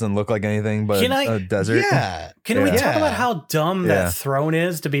like it doesn't look like anything but Can I- a desert. yeah, Can we Yeah. talk about how dumb Yeah. that throne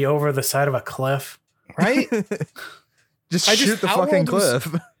is to be over the side of a cliff? right. Just I shoot just- the fucking Outworld was-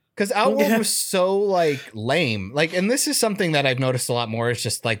 cliff. Because Outworld Yeah. was so like lame. Like, and this is something that I've noticed a lot more, is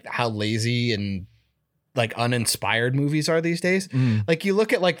just like how lazy and like uninspired movies are these days. Mm. Like you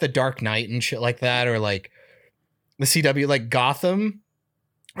look at like the Dark Knight and shit like that, or like the CW, like Gotham,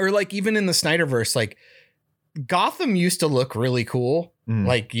 or like even in the Snyderverse, like Gotham used to look really cool.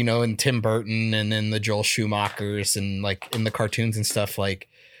 Like, you know, in Tim Burton and then the Joel Schumachers and like in the cartoons and stuff, like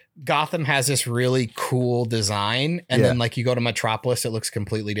Gotham has this really cool design. And then like you go to Metropolis, it looks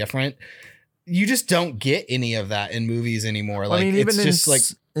completely different. You just don't get any of that in movies anymore. Like, I mean, it's even just like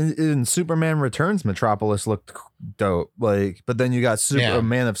in Superman Returns, Metropolis looked dope. Like, but then you got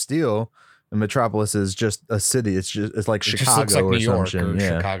Man of Steel, and Metropolis is just a city. It's like Chicago, just looks like New York something. or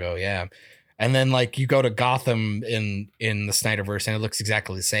Chicago. Yeah. And then like you go to Gotham in the Snyderverse and it looks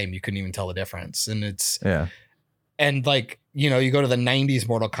exactly the same. You couldn't even tell the difference. And it's and like, you know, you go to the 90s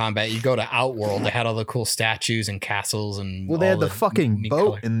Mortal Kombat, you go to Outworld, they had all the cool statues and castles and they had the fucking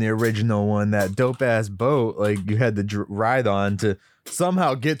boat in the original one, that dope ass boat like you had to ride on to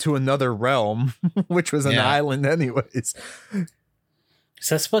somehow get to another realm, which was an island anyways.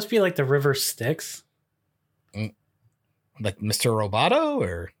 So that's supposed to be like the River Styx? Like Mr. Roboto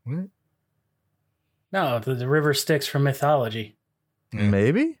or what? No, the River Styx from mythology.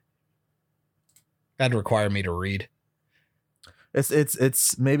 Maybe that'd require me to read.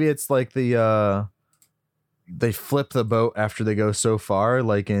 It's maybe it's like the they flip the boat after they go so far,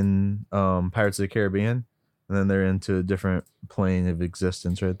 like in Pirates of the Caribbean, and then they're into a different plane of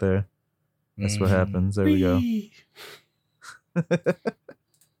existence right there. That's what happens. There we go.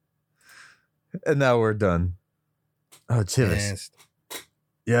 And now we're done. Oh, Tivis.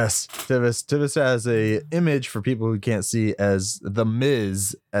 Yes, Tivis has a image for people who can't see as the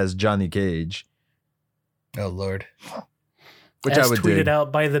Miz as Johnny Cage. Oh Lord. Which as I would tweeted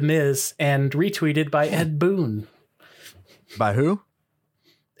out by The Miz and retweeted by Ed Boon. By who?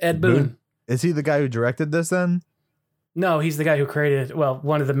 Ed Boon. Is he the guy who directed this then? No, he's the guy who created,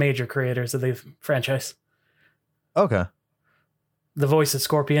 one of the major creators of the franchise. Okay. The voice of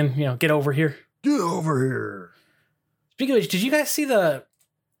Scorpion, you know, get over here. Get over here. Speaking of which, did you guys see the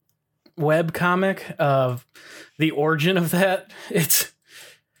web comic of the origin of that? It's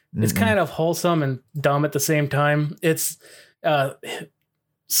kind of wholesome and dumb at the same time. It's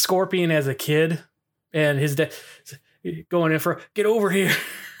Scorpion as a kid and his dad going in for get over here.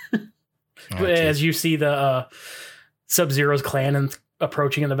 As you see the Sub-Zero's clan and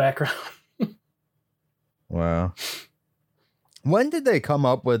approaching in the background. Wow. When did they come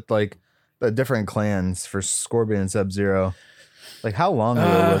up with like the different clans for Scorpion and Sub-Zero? Like how long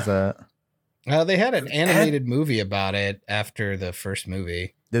ago was that? They had an animated movie about it after the first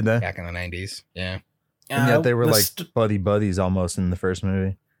movie. Did they? Back in the 90s. Yeah. And yet they were buddies almost in the first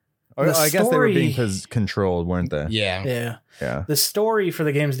movie. Or I guess they were being controlled, weren't they? Yeah. The story for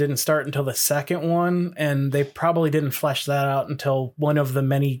the games didn't start until the second one, and they probably didn't flesh that out until one of the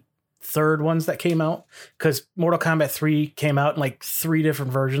many third ones that came out, because Mortal Kombat 3 came out in like 3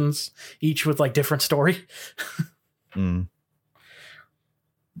 different versions, each with like different story.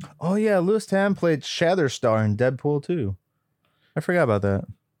 Oh yeah, Louis Tam played Shatterstar in Deadpool 2. I forgot about that.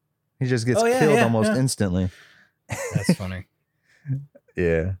 He just gets killed almost instantly. That's funny.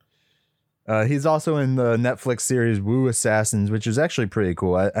 Yeah. He's also in the Netflix series Wu Assassins, which is actually pretty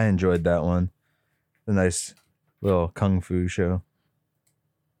cool. I enjoyed that one. A nice little kung fu show.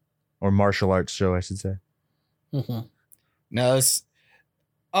 Or martial arts show, I should say. Mm-hmm. No, it's,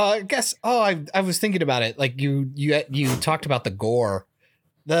 I guess, I was thinking about it. Like you talked about the gore.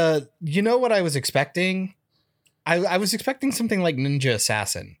 You know what I was expecting? I was expecting something like Ninja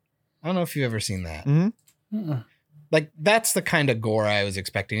Assassin. I don't know if you've ever seen that. Mm-hmm. Like that's the kind of gore I was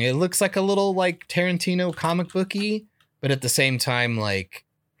expecting. It looks like a little like Tarantino comic booky, but at the same time, like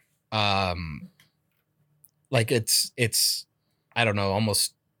it's I don't know,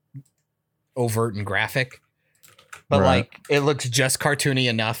 almost overt and graphic, but like it looks just cartoony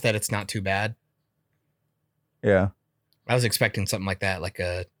enough that it's not too bad. Yeah, I was expecting something like that, like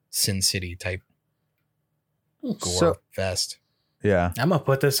a Sin City type gore fest. Yeah, I'm gonna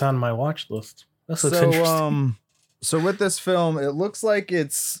put this on my watch list. This looks interesting. So with this film, it looks like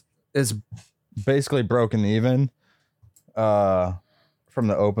it's basically broken even from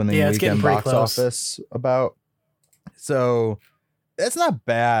the opening weekend box office about. So it's not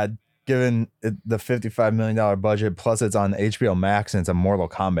bad given the $55 million budget, plus it's on HBO Max and it's a Mortal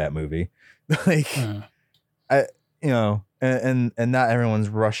Kombat movie. And not everyone's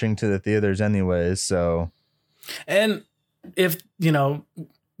rushing to the theaters anyways. So, and if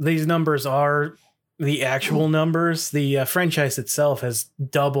these numbers are the actual numbers, the franchise itself has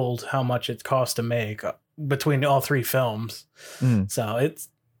doubled how much it cost to make between all 3 films. So it's,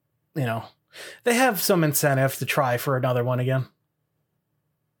 they have some incentive to try for another one again.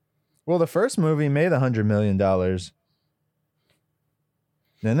 Well, the first movie made $100 million. Didn't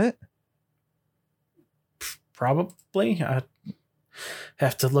it? Probably. I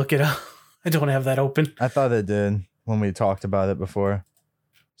have to look it up. I don't have that open. I thought it did when we talked about it before.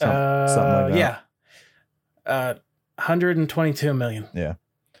 Something like that. Yeah. 122 million.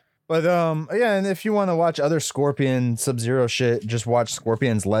 But yeah, and if you want to watch other Scorpion Sub-Zero shit, just watch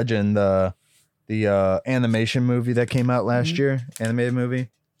Scorpion's Legend, the animation movie that came out last year, animated movie.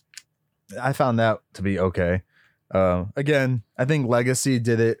 I found that to be okay. Again, I think Legacy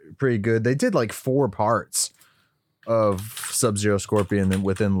did it pretty good. They did like 4 parts of Sub-Zero Scorpion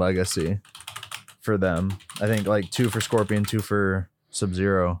within Legacy for them. I think like 2 for Scorpion, 2 for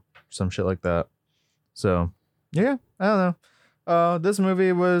Sub-Zero, some shit like that. So yeah, I don't know. This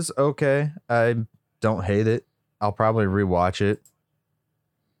movie was okay. I don't hate it. I'll probably rewatch it.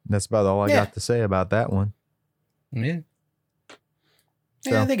 That's about all I got to say about that one. Yeah. So.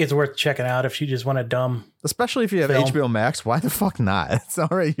 Yeah, I think it's worth checking out if you just want a dumb. Especially if you have film. HBO Max. Why the fuck not? It's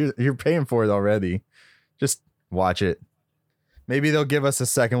already you're paying for it already. Just watch it. Maybe they'll give us a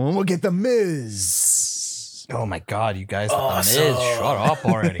second one. We'll get the Miz. Oh my God, you guys! Awesome. Miz, shut up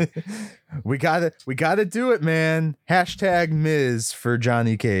already. we gotta do it, man. Hashtag Miz for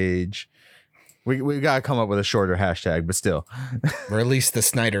Johnny Cage. We gotta come up with a shorter hashtag, but still. Release the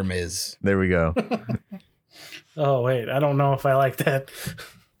Snyder Miz. There we go. Oh wait, I don't know if I like that.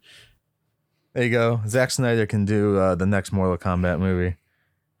 There you go. Zack Snyder can do the next Mortal Kombat movie.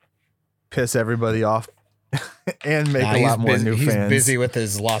 Piss everybody off and make a lot more new he's fans. Busy with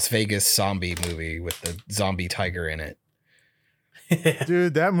his Las Vegas zombie movie with the zombie tiger in it.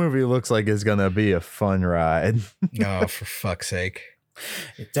 Dude, that movie looks like it's gonna be a fun ride. Oh, for fuck's sake.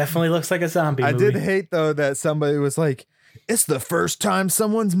 It definitely looks like a zombie I movie. did hate though that somebody was like, it's the first time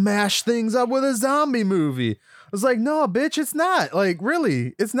someone's mashed things up with a zombie movie. I was like, no, bitch, it's not. Like,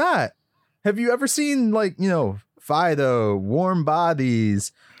 really, it's not. Have you ever seen like, Fido, Warm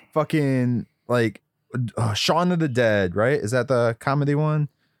Bodies, fucking like Shaun of the Dead, right? Is that the comedy one?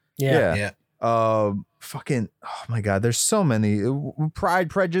 Yeah. Fucking, oh my God, there's so many. Pride,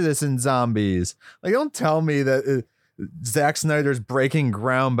 Prejudice, and Zombies. Like, don't tell me that Zack Snyder's breaking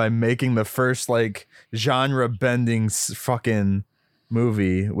ground by making the first like genre bending fucking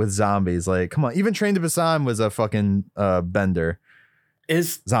movie with zombies. Like, come on, even Train to Busan was a fucking bender.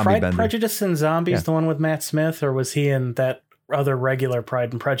 Is Zombie Pride, bender. Prejudice, and Zombies the one with Matt Smith, or was he in that other regular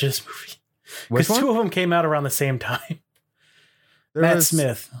Pride and Prejudice movie? Which Because one? 2 of them came out around the same time. There Matt was-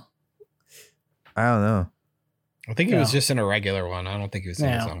 Smith. I don't know. I think he was Yeah. just in a regular one. I don't think he was in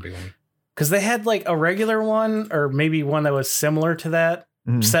Yeah. a zombie one. Because they had like a regular one, or maybe one that was similar to that,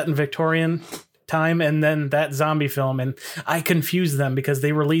 Mhm. set in Victorian time, and then that zombie film. And I confused them because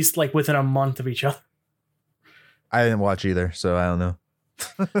they released like within a month of each other. I didn't watch either, so I don't know.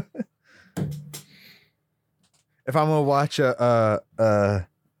 If I'm gonna watch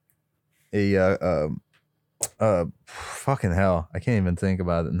fucking hell, I can't even think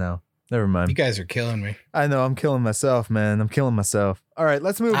about it now. Never You mind. guys are killing me. I know I'm killing myself, man. I'm killing myself. All right,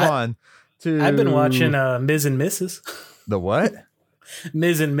 let's move I- on to. I've been watching Ms. and Mrs. the what?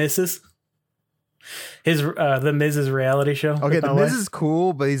 Ms. and Mrs. His the Miz's reality show. Okay, with the my Miz wife. is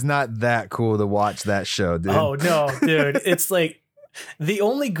cool, but he's not that cool to watch that show, dude. Oh no, dude! It's like the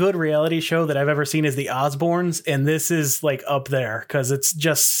only good reality show that I've ever seen is the Osbournes, and this is like up there because it's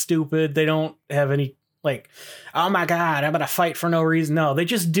just stupid. They don't have any like, oh my god, I'm gonna fight for no reason. No, they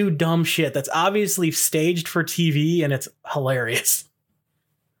just do dumb shit that's obviously staged for TV, and it's hilarious.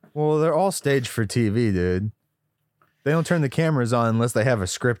 Well, they're all staged for TV, dude. They don't turn the cameras on unless they have a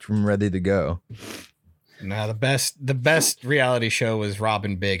script ready to go. No, the best reality show was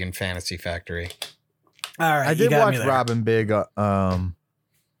Robin Big and Fantasy Factory. All right, I you did got watch me there. Robin Big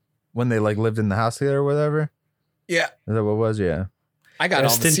when they like lived in the house together or whatever. Yeah. Is that what it was? Yeah. I got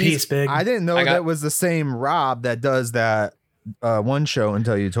Rest all the in seasons. peace, Big. I didn't know I got- that was the same Rob that does that one show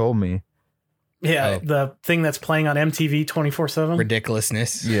until you told me. Yeah, Oh. the thing that's playing on MTV 24/7.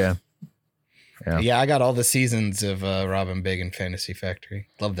 Ridiculousness. Yeah. Yeah, I got all the seasons of Robin Big and Fantasy Factory.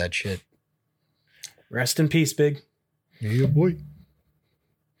 Love that shit. Rest in peace, Big. Yeah, boy.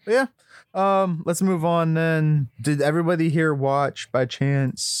 Yeah. Let's move on then. Did everybody here watch by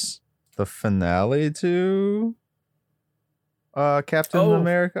chance the finale to Captain Oh.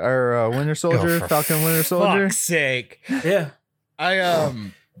 America or Winter Soldier, for Falcon Winter Soldier? Fuck's sake. Yeah.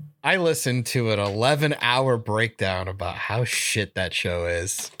 I listened to an 11-hour breakdown about how shit that show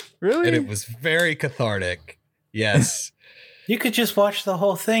is. Really? And it was very cathartic. Yes. You could just watch the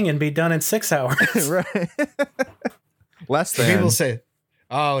whole thing and be done in 6 hours. Right. Less than. People say,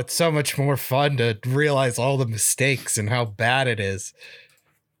 oh, it's so much more fun to realize all the mistakes and how bad it is.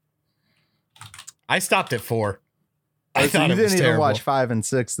 I stopped at 4. I So thought you it was didn't even terrible. watch 5 and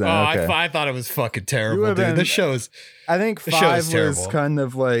 6 then. Oh, Okay. I thought it was fucking You terrible, have dude. been- The show's I think the show 5 is was terrible. kind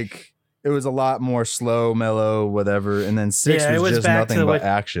of like it was a lot more slow, mellow, whatever. And then 6 Yeah, it was was just back nothing to but what-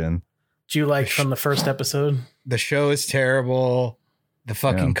 action. you liked from the first episode? The show is terrible. The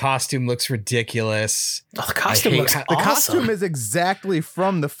fucking Yeah. costume looks ridiculous. Oh, the costume hate looks how- The awesome. costume is exactly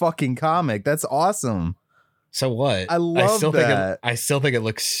from the fucking comic. That's awesome. So what? I love still that. I still think it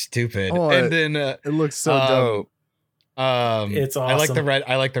looks stupid. Oh, and then It looks so Um, dope. It's I like the awesome. red.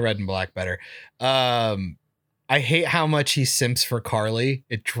 I like the red and black better. I hate how much he simps for Carly.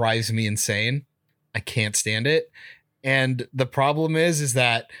 It drives me insane. I can't stand it. And the problem is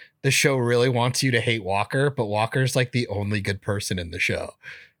that the show really wants you to hate Walker, but Walker's like the only good person in the show.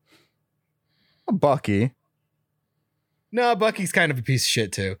 Bucky. No, Bucky's kind of a piece of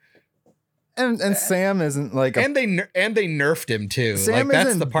shit too. And Sam isn't like a And they nerfed him too. Sam like that's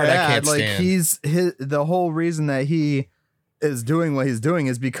isn't the part bad. I can't like stand. the whole reason that he is doing what he's doing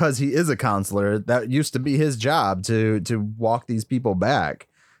is because he is a counselor. That used to be his job to walk these people back,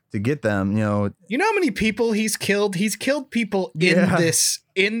 to get them, You know how many people he's killed? He's killed people Yeah.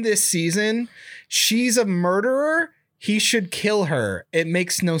 in this season. She's a murderer. He should kill her. It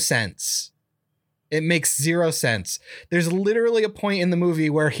makes no sense. It makes zero sense. There's literally a point in the movie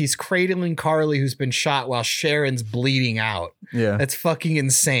where he's cradling Carly, who's been shot, while Sharon's bleeding out. yeah. That's fucking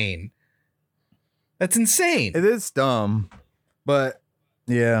insane. That's insane. It is dumb, but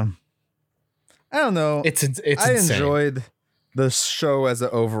yeah. I don't know. It's I insane. enjoyed the show as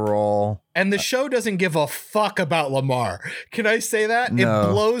an overall. And the show doesn't give a fuck about Lamar. Can I say that? No.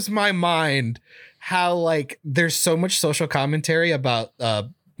 It blows my mind how like there's so much social commentary about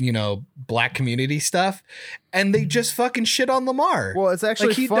black community stuff, and they just fucking shit on Lamar. Well, it's actually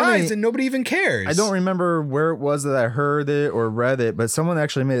like he funny. dies and nobody even cares. I don't remember where it was that I heard it or read it, but someone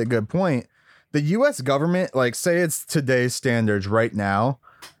actually made a good point. The US government, like say it's today's standards right now,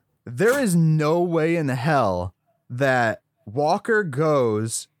 there is no way in hell that Walker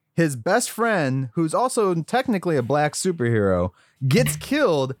goes, his best friend, who's also technically a black superhero, gets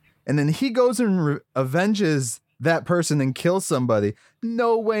killed, and then he goes and avenges that person and kills somebody.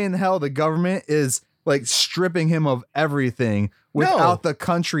 No way in hell the government is like stripping him of everything without the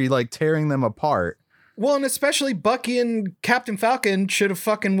country like tearing them apart. Well, and especially Bucky and Captain Falcon should have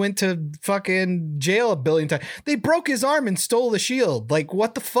fucking went to fucking jail a billion times. They broke his arm and stole the shield. Like,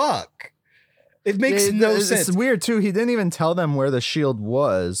 what the fuck? It makes no sense. It's weird too. He didn't even tell them where the shield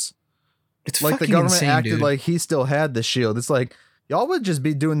was. It's Like the fucking government insane, acted dude. like he still had the shield. It's like y'all would just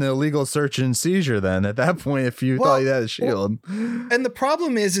be doing the illegal search and seizure then at that point if you thought he had a shield. And the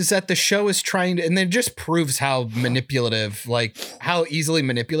problem is that the show is trying to, and it just proves how manipulative, like how easily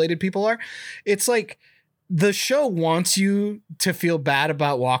manipulated people are. It's like the show wants you to feel bad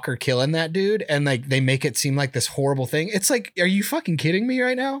about Walker killing that dude, and like they make it seem like this horrible thing. It's like, are you fucking kidding me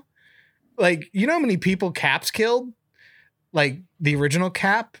right now? Like, you know how many people Cap's killed? Like the original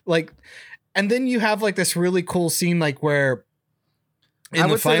Cap? Like, and then you have like this really cool scene, like where in I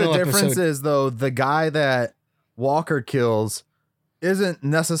the would say the final difference episode, is though the guy that Walker kills isn't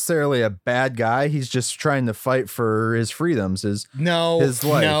necessarily a bad guy. He's just trying to fight for his freedoms. His life. no,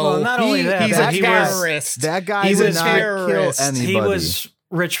 Well, not only that, he's but a he was- terrorist. That guy He did was not kill terrorist. anybody. He was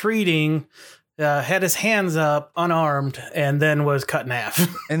retreating, had his hands up, unarmed, and then was cut in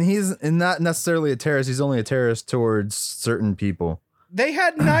half. and he's not necessarily a terrorist. He's only a terrorist towards certain people. They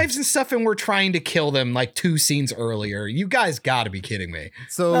had knives and stuff and were trying to kill them like 2 scenes earlier. You guys got to be kidding me.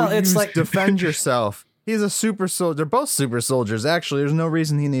 So Well, it's you like- defend yourself. He's a super soldier. They're both super soldiers. Actually, there's no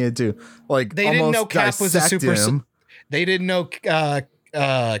reason he needed to like. They didn't almost know Cap was a dissect super. him. They didn't know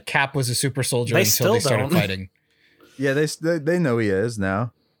Cap was a super soldier They until still they started don't. fighting. Yeah, they know he is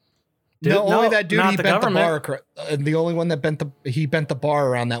now. Dude, No, only that dude not he the bent government. the bar. The only one that bent the bar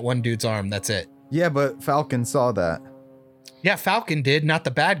around that one dude's arm. That's it. Yeah, but Falcon saw that. Yeah, Falcon did, not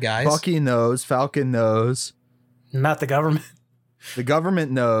the bad guys. Bucky knows. Falcon knows. Not the government. The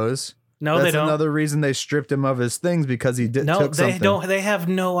government knows. No, That's they don't. another reason they stripped him of his things because he did No, took they something. don't. They have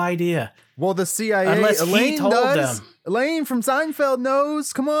no idea. Well, the CIA, Unless he Elaine told does. them. Elaine from Seinfeld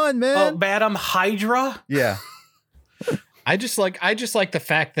knows. Come on, man. Oh, Madam Hydra. Yeah. I just like the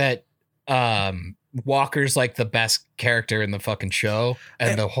fact that Walker's like the best character in the fucking show,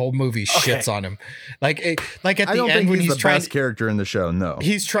 and the whole movie shits on him. Like at I the don't end think when he's he's the trying. best character in the show. No.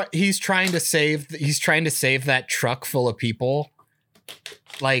 He's trying to save that truck full of people.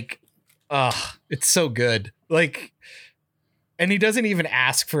 Like, it's so good. Like, and he doesn't even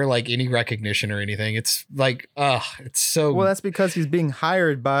ask for like any recognition or anything. It's like, it's so. Well, that's because he's being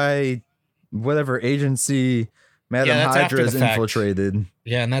hired by whatever agency Madam Yeah, that's after Hydra is the fact. infiltrated.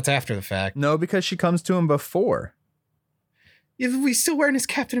 Yeah, and that's after the fact. No, because she comes to him before. Yeah, he's still wearing his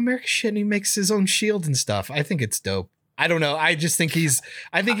Captain America shit, and he makes his own shield and stuff. I think it's dope. I don't know. I just think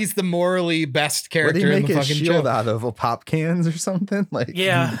I think he's the morally best Would he character in make the his fucking shield show. out of pop cans or something? Like,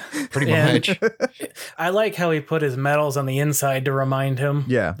 Yeah. Pretty Yeah. much. I like how he put his medals on the inside to remind him.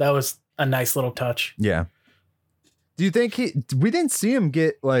 Yeah. That was a nice little touch. Yeah. Do you think we didn't see him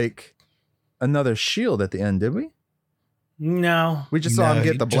get like another shield at the end, did we? No. We just saw him No,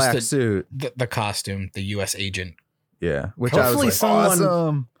 get the just black the- suit. The costume, the U.S. agent. Yeah. Which Hopefully I was like, someone-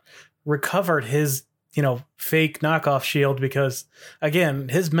 awesome. Recovered his, fake knockoff shield because, again,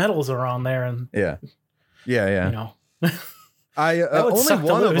 his medals are on there and, Yeah. Yeah. I That would only suck to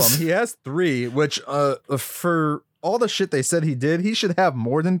one of lose. them. He has 3, which for all the shit they said he did, he should have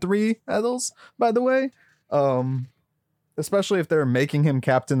more than 3 medals, by the way. Especially if they're making him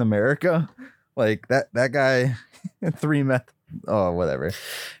Captain America. Like that guy 3 whatever.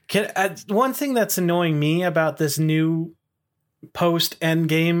 One thing that's annoying me about this new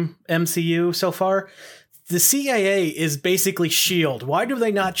post-Endgame MCU so far, the CIA is basically S.H.I.E.L.D. Why do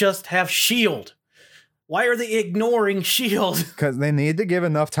they not just have S.H.I.E.L.D.? Why are they ignoring S.H.I.E.L.D.? Because they need to give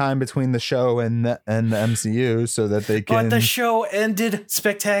enough time between the show and the MCU so that they can. But the show ended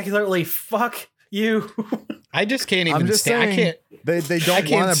spectacularly. Fuck you. I just can't even I'm just stand. I saying, can't. they I don't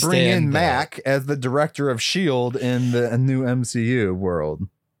can't want to bring in stand that. Mac as the director of S.H.I.E.L.D. in the new MCU world.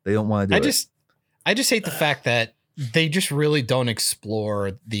 They don't want to do it. I just hate the fact that they just really don't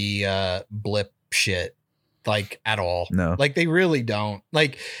explore the blip shit like at all. No. Like they really don't.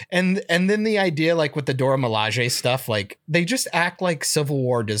 Like and then the idea like with the Dora Milaje stuff, like they just act like Civil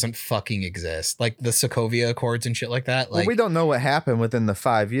War doesn't fucking exist. Like the Sokovia Accords and shit like that. Like Well, we don't know what happened within the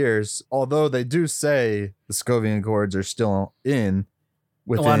 5 years, although they do say the Sokovian Accords are still within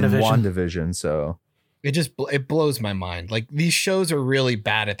WandaVision. So it blows my mind. Like these shows are really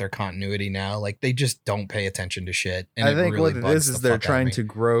bad at their continuity now. Like they just don't pay attention to shit. And I think really what it bugs is the they're fuck out of trying me. to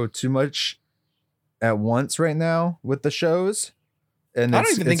grow too much at once right now with the shows. And I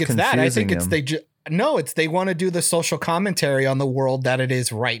don't even think it's that. I think it's confusing they want to do the social commentary on the world that it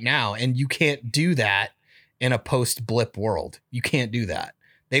is right now, and you can't do that in a post blip world. You can't do that.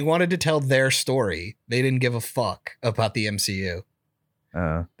 They wanted to tell their story. They didn't give a fuck about the MCU.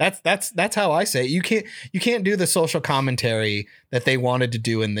 them. That's how I say it. You can't do the social commentary that they wanted to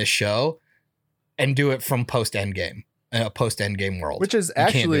do in this show and do it from post Endgame, a post Endgame world. Which is You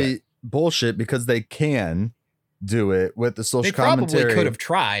can't do actually bullshit because they can do it with the social they probably commentary. could have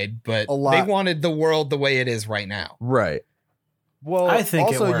tried, but a lot- they wanted the world the way it is right now. Right. Well, I think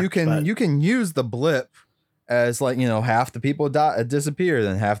it also worked, you but- can use the blip as like, half the people disappeared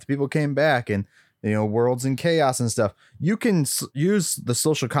and half the people came back and worlds in chaos and stuff. You can use the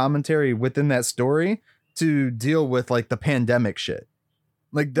social commentary within that story to deal with like the pandemic shit.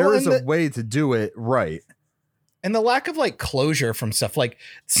 Like there Well, is a way to do it right. And the lack of like closure from stuff like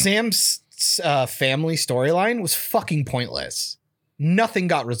Sam's family storyline was fucking pointless. Nothing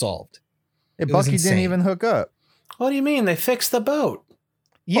got resolved. And It was Bucky didn't insane. even hook up. What do you mean? They fixed the boat.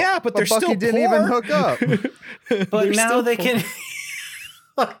 Yeah, but they're Bucky still didn't poor. even hook up. But They're now still they poor. can.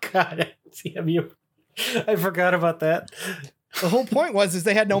 Oh, God. CMU. I forgot about that. The whole point is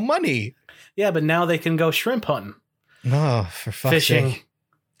they had no money. Yeah, but now they can go shrimp hunting, Oh, for fuck's fishing, sake.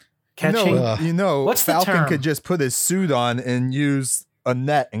 catching. What's the Falcon term? could just put his suit on and use a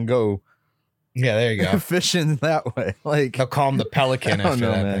net and go Yeah, there you go. fishing that way. Like They'll call him the Pelican I don't after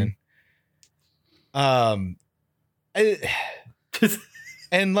know, that. man.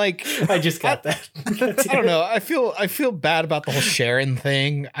 And like I just got that. I don't know. I feel bad about the whole Sharon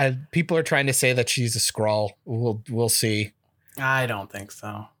thing. People are trying to say that she's a Skrull. We'll see. I don't think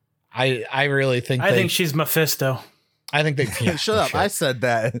so. I really think I think she's Mephisto. I think they yeah, shut up. shit. I said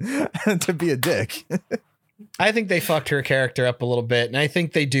that to be a dick. I think they fucked her character up a little bit, and I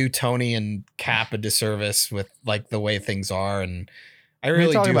think they do Tony and Cap a disservice with like the way things are. And I What are you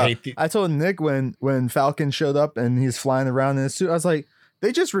really talking do about? hate the. I told Nick when Falcon showed up and he's flying around in his suit, I was like,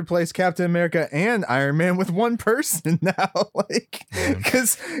 they just replaced Captain America and Iron Man with one person now. Like,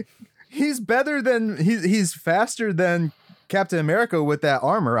 because he's better than he's faster than Captain America with that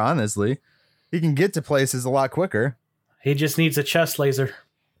armor. Honestly, he can get to places a lot quicker. He just needs a chest laser.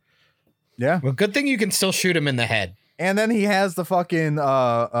 Yeah, Well, good thing you can still shoot him in the head. and then he has the fucking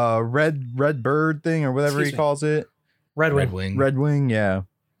red bird thing or whatever Excuse he me. calls it. Red Wing. Wing. Red Wing, yeah.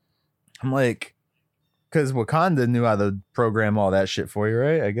 I'm like, because Wakanda knew how to program all that shit for you,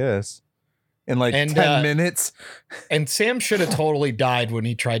 right? I guess. In like And, 10 minutes. And Sam should have totally died when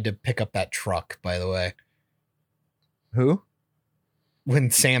he tried to pick up that truck. By the way, Who?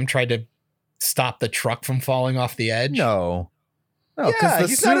 when Sam tried to stop the truck from falling off the edge. No. No, yeah, the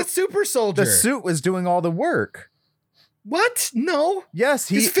he's suit, not a super soldier. the suit was doing all the work. What? No. Yes,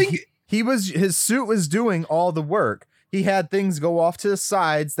 His finger- his suit was doing all the work. he had things go off to the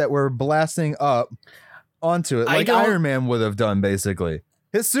sides that were blasting up onto it, I like don't- Iron Man would have done. Basically,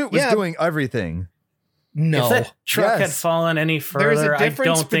 his suit was Yeah. doing everything. No. If that truck had Yes. fallen any There's further, a I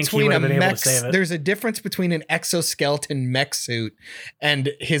difference don't think he between would a have been able mech. to save it. There's a difference between an exoskeleton mech suit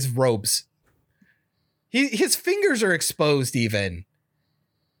and his robes. His fingers are exposed. Even.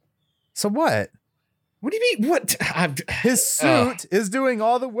 So what? What do you mean? What? His suit is doing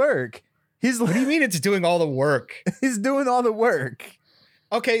all the work. What do you mean? It's doing all the work. He's doing all the work.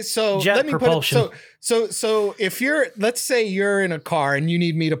 Okay, so Jet let me propulsion. put it. So if you're, let's say you're in a car and you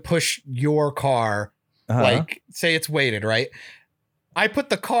need me to push your car. Uh-huh. Like, say it's weighted, right? I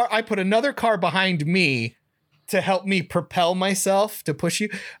put another car behind me to help me propel myself to push you.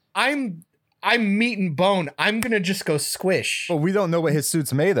 I'm meat and bone. I'm gonna just go squish. But we don't know what his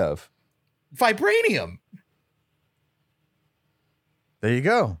suit's made of. Vibranium. There you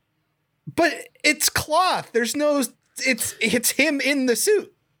go. But it's cloth. There's no it's him in the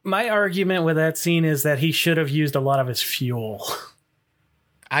suit. My argument with that scene is that he should have used a lot of his fuel.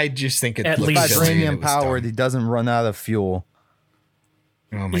 I just think it At looks least- silly and it Vibranium was powered. dumb. He doesn't run out of fuel.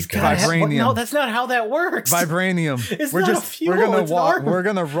 Oh my He's god. gotta have- Vibranium. no, that's not how that works. Vibranium. It's we're not a just fuel, we're gonna it's an walk. arm We're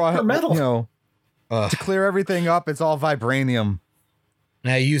gonna or run. metal. You know, Ugh. to clear everything up. It's all vibranium.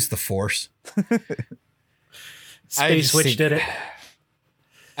 I use the force. Space just Witch think- did it.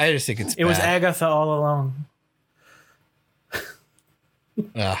 I just think it's It was bad. Agatha all along.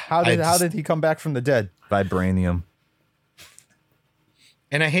 How did he come back from the dead? Vibranium.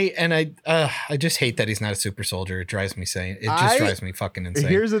 And I just hate that he's not a super soldier. It drives me insane. It just I- drives me fucking insane.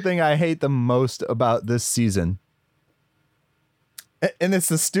 Here's the thing I hate the most about this season, and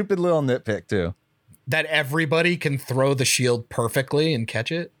it's a stupid little nitpick too. That everybody can throw the shield perfectly and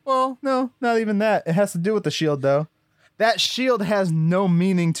catch it. Well, no, not even that. It has to do with the shield, though. That shield has no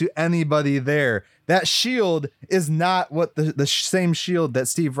meaning to anybody there. That shield is not what the same shield that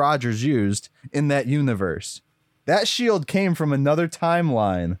Steve Rogers used in that universe. That shield came from another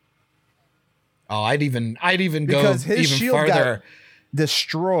timeline. Oh, I'd even go Because his even shield got farther.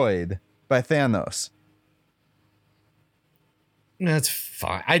 destroyed by Thanos. That's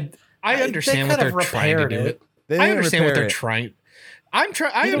fine. I They understand could what have they're trying to repaired do. it. They I didn't understand what repair they're it. trying. I You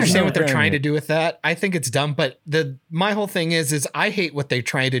don't understand what they're repair trying it. to do with that. I think it's dumb, but my whole thing is I hate what they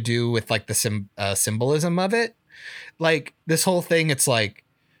try to do with like the symbolism of it. Like this whole thing, it's like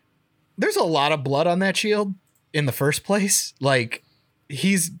there's a lot of blood on that shield in the first place. Like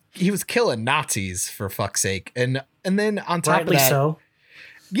he was killing Nazis for fuck's sake, and then on top Rightly of that, so.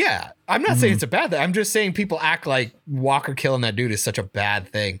 yeah, I'm not saying it's a bad thing. I'm just saying people act like Walker killing that dude is such a bad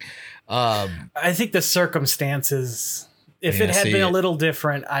thing. I think the circumstances, if Yeah, it had see, been a little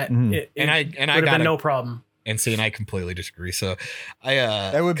different, I would have got been no problem. and see, and I completely disagree. So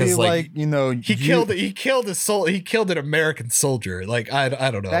That would be 'cause, like, he killed he killed an American soldier. Like I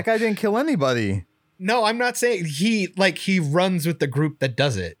don't know. That guy didn't kill anybody. No, I'm not saying he runs with the group that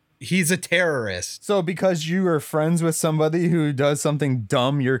does it. He's a terrorist. So because you are friends with somebody who does something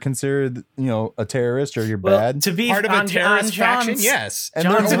dumb, you're considered, a terrorist or you're Well, bad. to be Part of a on terrorist faction, John's- yes. And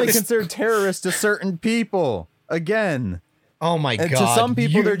John's they're only was- considered terrorists to certain people. Again. Oh my And god. to some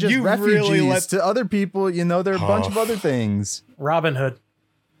people, they're just you refugees. really To other people, they're a bunch of other things. Robin Hood.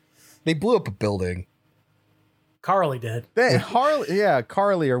 they blew up a building. Carly did.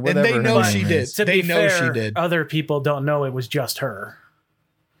 Carly or whatever. they her know name she did. is. To They be know fair, she did. Other people don't know it was just her.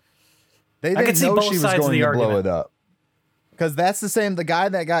 They I didn't could see know both she was sides of going the to blow argument. it up. Because that's the guy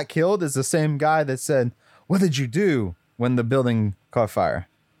that got killed is the same guy that said, "What did you do when the building caught fire?"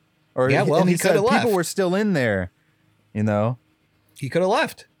 Or Yeah, well, and he said coulda left. people were still in there. He could have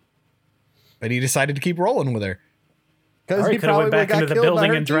left. But he decided to keep rolling with her. Because Or he he could have probably went back got into the killed by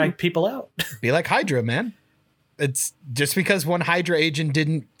building her and too. dragged people out. Be like Hydra, man. It's just because one Hydra agent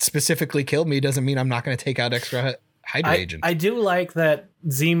didn't specifically kill me doesn't mean I'm not going to take out extra Hydra agents. I do like that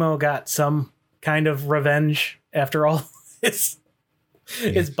Zemo got some kind of revenge after all his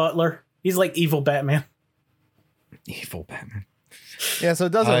butler. He's like evil Batman. Evil Batman. Yeah, so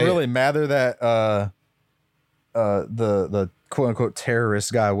it doesn't really matter that the quote unquote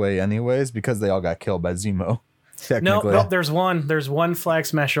terrorist got away anyways because they all got killed by Zemo. Technically. No, there's one flag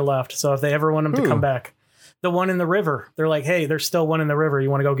smasher left. So if they ever want him to Who? come back, the one in the river, they're like, hey, there's still one in the river. You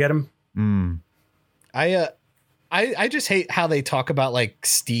want to go get him? I just hate how they talk about like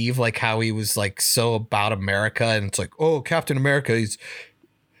Steve, like how he was like so about America, and it's like, oh, Captain America, he's,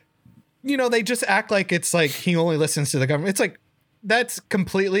 they just act like it's like he only listens to the government. It's like that's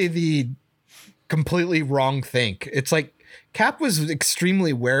completely wrong think. It's like Cap was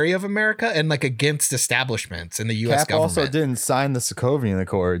extremely wary of America and like against establishments in the U.S. Cap government. also didn't sign the Sokovian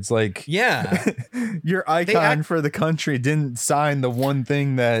Accords. Like, Yeah. your icon for the country didn't sign the one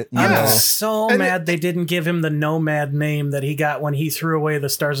thing that you I'm know. so And mad they didn't give him the nomad name that he got when he threw away the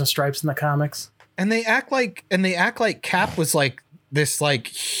Stars and Stripes in the comics. And they act like Cap was like this like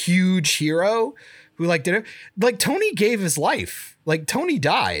huge hero who like did it. Like Tony gave his life. Like Tony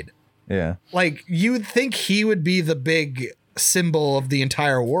died. Yeah, Like you'd think he would be the big symbol of the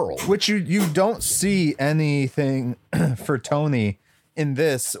entire world. which you don't see anything for Tony in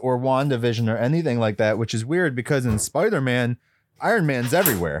this or WandaVision or anything like that, which is weird because in Spider-Man, Iron Man's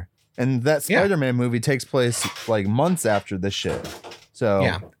everywhere, and that Yeah. Spider-Man movie takes place like months after this shit. So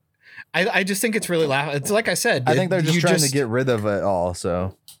Yeah. I just think it's really It's like I said. I think they're just you trying to get rid of it all.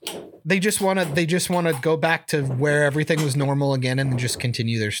 So They just want to go back to where everything was normal again and just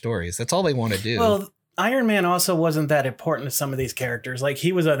continue their stories. That's all they want to do. Well, Iron Man also wasn't that important to some of these characters. Like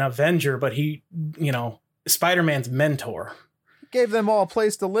he was an Avenger, but he, Spider-Man's mentor. gave them all a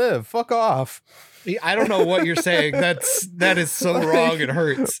place to live. Fuck off. I don't know what you're saying. That is so wrong. It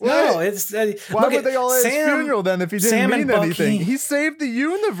hurts. No, it's Why look would at they all at his Sam- funeral then if he didn't Sam and mean Bucky- anything? He saved the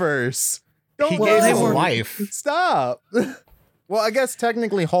universe. Don't He Well, gave they his were- life. Stop. Well, I guess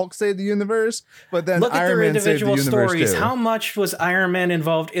technically Hulk saved the universe, but then Look at Iron their Man saved the individual universe stories. too. How much was Iron Man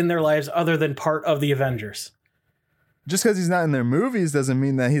involved in their lives other than part of the Avengers? Just because he's not in their movies doesn't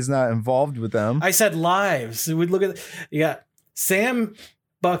mean that he's not involved with them. I said lives. We'd look at Sam,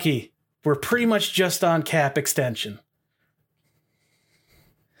 Bucky were pretty much just on Cap extension.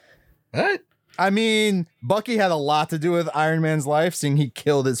 What? I mean, Bucky had a lot to do with Iron Man's life, seeing he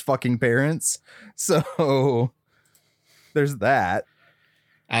killed his fucking parents. So there's that.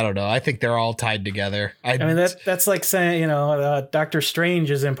 I don't know. I think they're all tied together. I mean, that's like saying, Doctor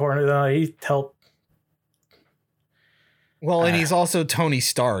Strange is important. He helped. Well, and he's also Tony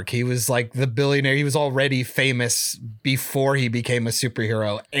Stark. He was like the billionaire. He was already famous before he became a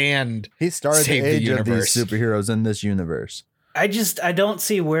superhero, and He started the Save the age of these universe. superheroes in this universe. I don't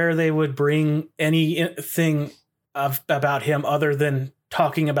see where they would bring anything about him other than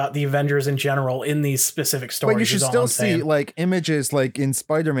talking about the Avengers in general in these specific stories. But you should is all still I'm see saying. like images like in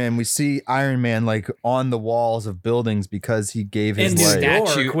Spider-Man, we see Iron Man like on the walls of buildings because he gave his in New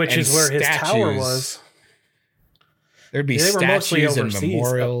life. York, which is where his tower was. There'd be They were mostly statues and overseas.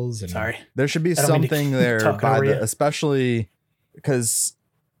 memorials. And Sorry. There should be I don't mean to something keep there talking by over the, you. especially because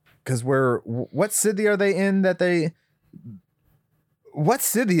what city are they in that they, what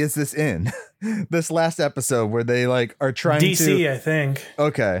city is this in? This last episode where they like are trying DC, I think.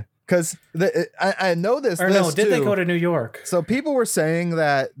 okay. Because I know this. Or no, list did they too. go to New York? So people were saying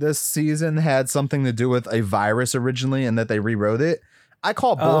that this season had something to do with a virus originally and that they rewrote it. I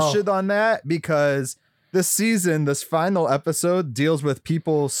call bullshit on that because this season, this final episode deals with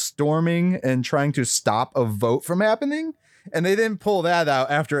people storming and trying to stop a vote from happening. And they didn't pull that out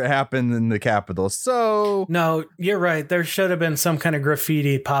after it happened in the Capitol. So No, you're right. There should have been some kind of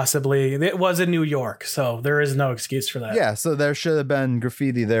graffiti, possibly. It was in New York, so there is no excuse for that. yeah, so there should have been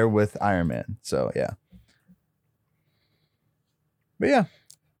graffiti there with Iron Man. So yeah. But yeah.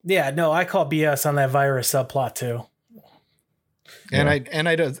 Yeah, no, I call BS on that virus subplot too. and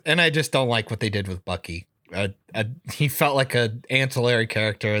I just don't like what they did with Bucky. He felt like an ancillary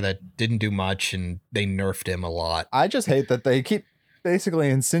character that didn't do much, and they nerfed him a lot. I just hate that they keep basically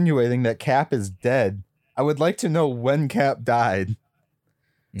insinuating that Cap is dead. I would like to know when Cap died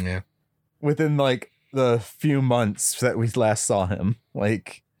Yeah. within like the few months that we last saw him.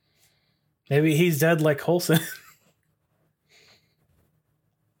 Like, Maybe he's dead like Coulson.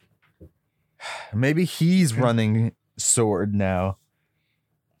 maybe he's running Sword now.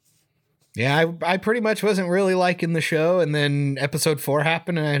 Yeah, I pretty much wasn't really liking the show, and then episode 4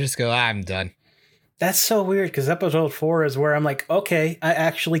 happened, and I just go, I'm done. That's so weird because episode 4 is where I'm like, okay, I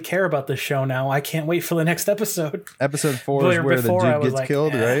actually care about this show now. I can't wait for the next episode. Episode 4 is Where where the before I dude was gets like,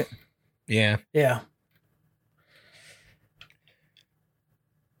 killed, eh. right? Yeah. Yeah.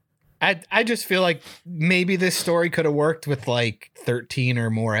 I just feel like maybe this story could have worked with like 13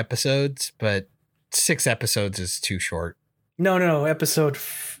 or more episodes, but 6 episodes is too short. No. Episode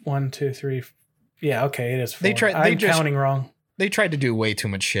 1, 2, 3. Yeah, okay, it is 4. I'm just- counting wrong. They tried to do way too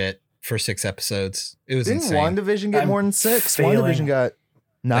much shit for 6 episodes. It was Didn't insane. WandaVision get I'm more than 6? failing. WandaVision got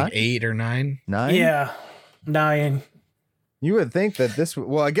 9? Like 8 or 9. 9? Yeah. 9. You would think that this,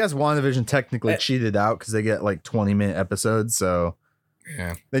 well, I guess WandaVision technically Uh, cheated out because they get like 20-minute episodes, so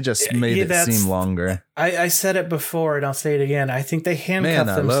Yeah. they just Yeah, made it that's- seem longer. I said it before and I'll say it again. I think they handcuffed Man,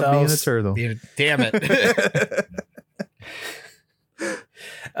 I love being a themselves. turtle. Damn it.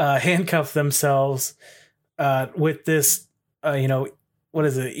 Handcuffed themselves with this, what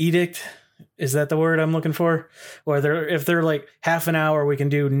is it? Edict? Is that the word I'm looking for? Or if they're like half an hour, we can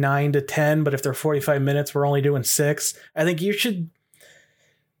do 9 to 10, but if they're 45 minutes, we're only doing 6. I think you should.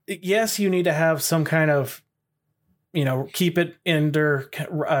 Yes, you need to have some kind of, keep it under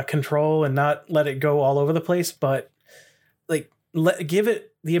control and not let it go all over the place, but like give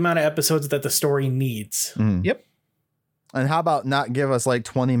it the amount of episodes that the story needs. Yep. And how about not give us like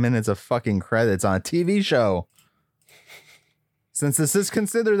 20 minutes of fucking credits on a TV show? Since this is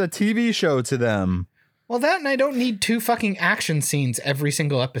considered a TV show to them. Well, that, and I don't need 2 fucking action scenes every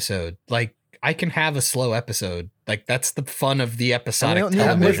single episode. Like, I can have a slow episode. Like, that's the fun of the episodic don't need With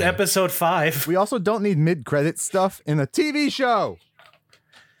television. episode 5. We also don't need mid-credit stuff in a TV show.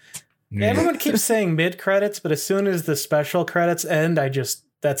 Yeah, everyone keeps saying mid credits, but as soon as the special credits end,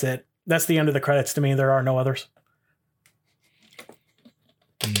 that's it. That's the end of the credits to me. There are no others.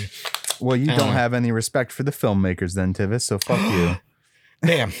 Well, you don't have any respect for the filmmakers then, Tivis, so fuck you.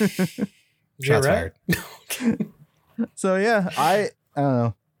 Damn. You're Shots right. fired. So yeah, I don't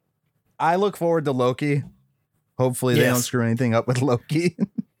know. I look forward to Loki. Hopefully they Yes. don't screw anything up with Loki.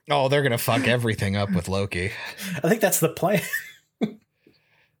 Oh, they're going to fuck everything up with Loki. I think that's the plan.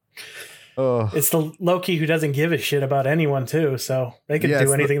 Oh, It's the Loki who doesn't give a shit about anyone, too. So they can Yes,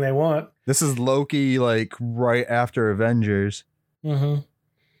 do anything they want. this is Loki like right after Avengers. Mm-hmm.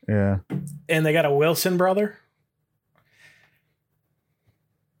 Yeah. And they got a Wilson brother.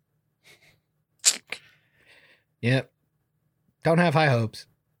 Yep. Don't have high hopes.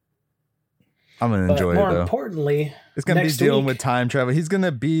 I'm gonna But enjoy more it though. importantly, It's gonna be next dealing week- with time travel. He's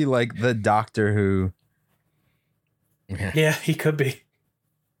gonna be like the Doctor Who. yeah, he could be.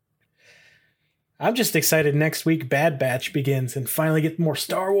 I'm just excited next week Bad Batch begins and finally get more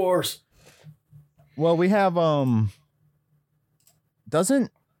Star Wars. Well, we have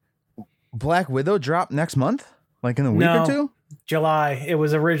doesn't Black Widow drop next month? Like in a week No. or two? July. It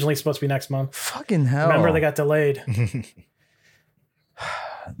was originally supposed to be next month. Fucking hell. Remember, they got delayed.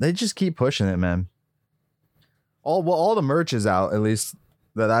 They just keep pushing it, man. All the merch is out, at least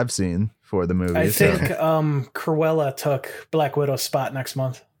that I've seen for the movie. I so- think Cruella took Black Widow's spot next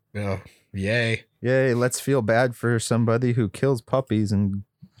month. Oh, yay. Yay, let's feel bad for somebody who kills puppies and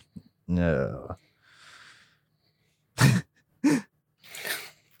no.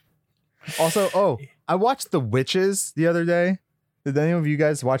 Also, I watched The Witches the other day. Did any of you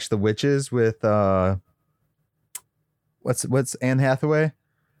guys watch The Witches with what's Anne Hathaway?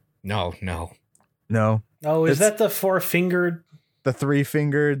 No. No. Oh, is It's- that the 4-fingered? The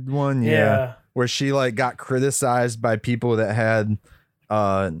 3-fingered one, Yeah. where she like got criticized by people that had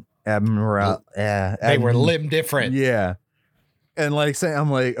They were limb different. Yeah. And like saying, I'm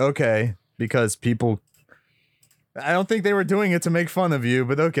like, okay, because people, I don't think they were doing it to make fun of you,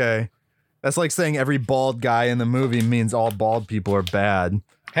 but okay. That's like saying every bald guy in the movie means all bald people are bad.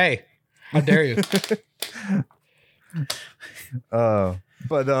 Hey, how dare you?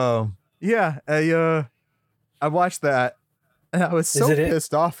 Yeah, I watched that and I was so Is it?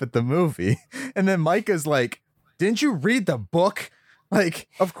 pissed off at the movie. And then Micah's like, didn't you read the book? Like,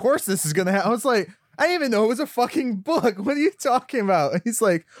 of course this is gonna happen. I was like, I didn't even know it was a fucking book. What are you talking about? And he's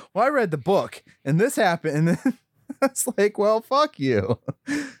like, well, I read the book and this happened. And then I was like, well, fuck you.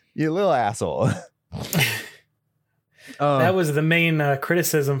 You little asshole. That was the main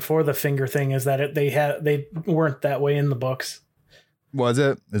criticism for the finger thing, is that they weren't that way in the books. Was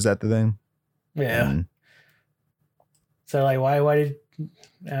it? Is that the thing? Yeah. Mm. So like, why did?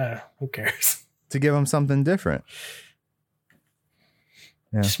 Who cares? To give him something different.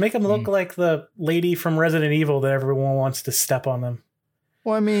 Yeah. Just make them look like the lady from Resident Evil that everyone wants to step on them.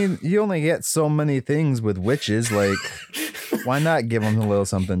 Well, I mean, you only get so many things with witches. Like, why not give them a little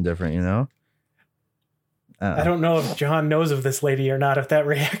something different, you know? I don't know if John knows of this lady or not. If that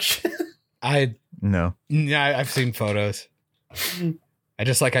reaction. No. Yeah, I've seen photos. I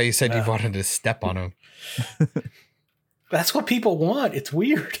just like how you said you Uh. wanted to step on him. That's what people want. It's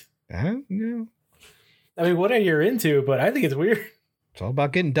weird. No. I mean, what are you into? But I think it's weird. It's all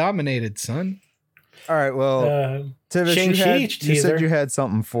about getting dominated, son. All right. Well, Tivis, Shang-Chi you teaser. said you had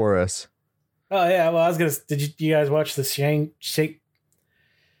something for us. Oh yeah, well I was gonna. Did you guys watch the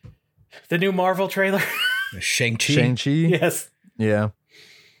the new Marvel trailer? Shang-Chi. Shang-Chi? Yes, Yeah.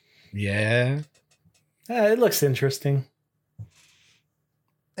 Yeah. it looks interesting.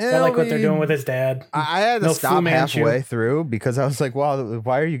 I like what they're doing with his dad. I had to No stop Fu Manchu. halfway through because I was like, wow,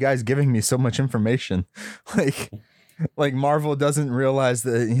 why are you guys giving me so much information? Like Marvel doesn't realize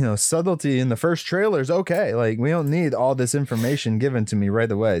that, you know, subtlety in the first trailer is okay. Like, we don't need all this information given to me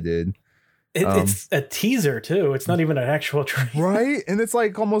right away, dude. It's a teaser too. It's not even an actual trailer. Right? And it's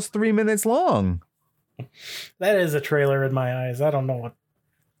like almost 3 minutes long. That is a trailer in my eyes. I don't know what.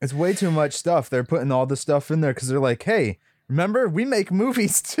 It's way too much stuff. They're putting all the stuff in there because they're like, hey, remember, we make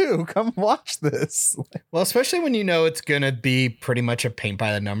movies too. Come watch this. Well, especially when you know it's going to be pretty much a paint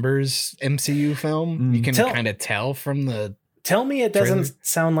by the numbers MCU film. You can kind of tell from the... Tell me it doesn't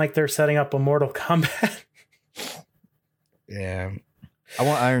sound like they're setting up a Mortal Kombat. Yeah. I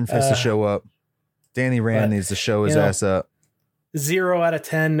want Iron Fist to show up. Danny Rand needs to show his ass up. 0 out of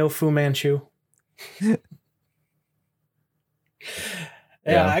 10, no Fu Manchu.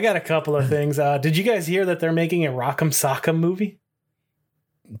 Yeah, I got a couple of things. Did you guys hear that they're making a Rock'em Sock'em movie?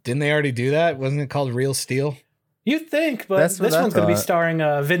 Didn't they already do that? Wasn't it called Real Steel? You'd think, but this one's going to be starring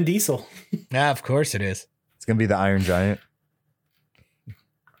Vin Diesel. Yeah, of course it is. It's going to be the Iron Giant.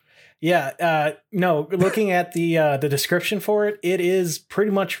 Yeah, no, looking at the description for it, it is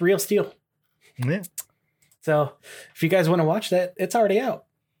pretty much Real Steel. Yeah. So if you guys want to watch that, it's already out.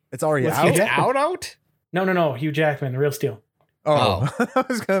 It's already With out? Hugh It's Jackman. out? No, Hugh Jackman, Real Steel. Oh. I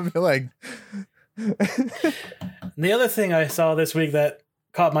was going to be like... The other thing I saw this week that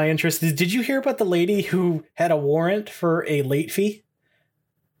caught my interest is, did you hear about the lady who had a warrant for a late fee?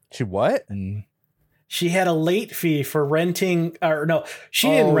 She what? She had a late fee for renting, or no, she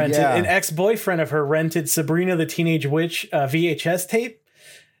didn't rent it. An ex-boyfriend of her rented Sabrina the Teenage Witch VHS tape,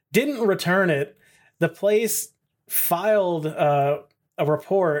 didn't return it. The place filed a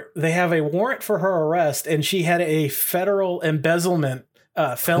report. They have a warrant for her arrest, and she had a federal embezzlement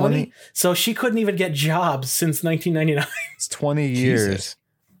felony. So she couldn't even get jobs since 1999. It's 20 years.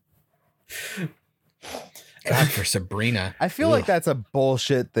 Jesus. God, for Sabrina. I feel like that's a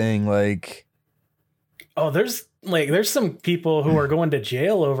bullshit thing. Like, oh, there's some people who are going to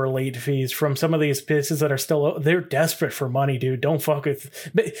jail over late fees from some of these places that are still, they're desperate for money, dude. Don't fuck with,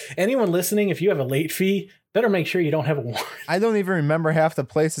 but anyone listening, if you have a late fee, better make sure you don't have a warrant. I don't even remember half the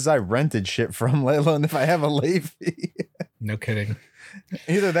places I rented shit from, let alone if I have a late fee. No kidding.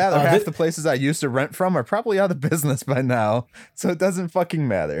 Either that or half the places I used to rent from are probably out of business by now. So it doesn't fucking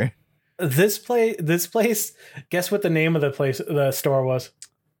matter. This place, guess what the name of the store was?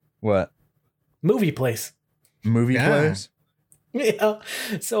 What? Movie Place. Movie Place? Yeah,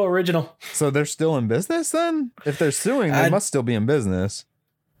 so original. So they're still in business then? If they're suing, they must still be in business.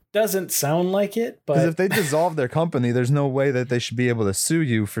 Doesn't sound like it, but... Because if they dissolve their company, there's no way that they should be able to sue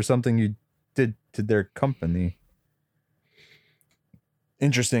you for something you did to their company.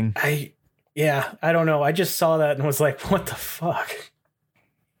 Interesting. I don't know. I just saw that and was like, what the fuck?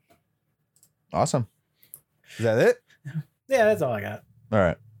 Awesome. Is that it? Yeah, that's all I got. All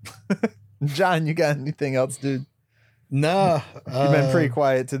right. John, you got anything else, dude? No. You've been pretty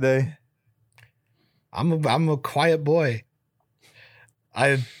quiet today. I'm a quiet boy.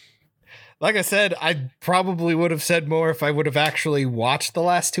 Like I said, I probably would have said more if I would have actually watched the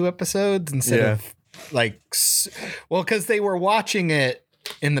last 2 episodes instead of because they were watching it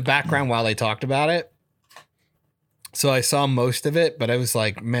in the background while they talked about it. So I saw most of it, but I was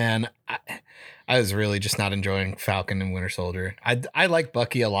like, man, I was really just not enjoying Falcon and Winter Soldier. I like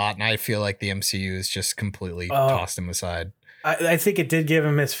Bucky a lot, and I feel like the MCU has just completely tossed him aside. I think it did give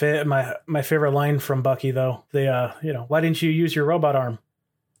him his my favorite line from Bucky, though. Why didn't you use your robot arm?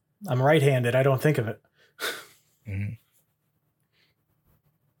 I'm right-handed. I don't think of it.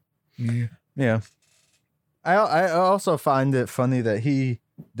 Mm-hmm. Yeah. I also find it funny that he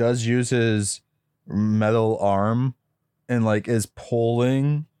does use his metal arm and like is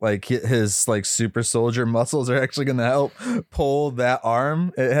pulling, like his like super soldier muscles are actually going to help pull that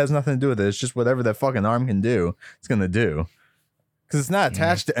arm. It has nothing to do with it. It's just whatever that fucking arm can do, it's going to do. Because it's not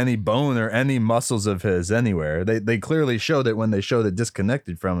attached to any bone or any muscles of his anywhere. They clearly showed it when they showed it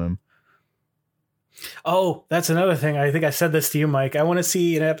disconnected from him. Oh, that's another thing. I think I said this to you, Mike. I want to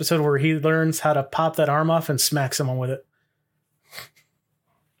see an episode where he learns how to pop that arm off and smack someone with it.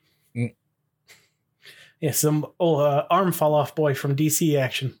 Yeah, some arm fall off boy from DC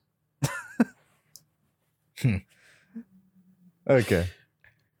action. Okay.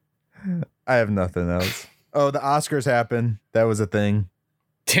 I have nothing else. Oh, the Oscars happened. That was a thing.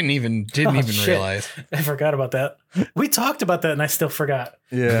 Didn't even Shit. realize. I forgot about that. We talked about that and I still forgot.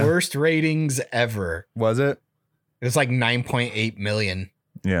 Yeah. Worst ratings ever. Was it? It was like 9.8 million.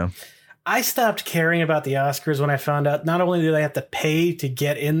 Yeah. I stopped caring about the Oscars when I found out not only do they have to pay to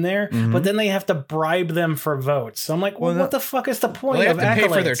get in there, but then they have to bribe them for votes. So I'm like, well, what the fuck is the point Well, they of have to pay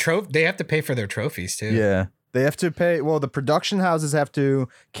for accolades? their They have to pay for their trophies too. Yeah. They have to pay. Well, the production houses have to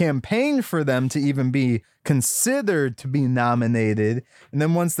campaign for them to even be considered to be nominated. And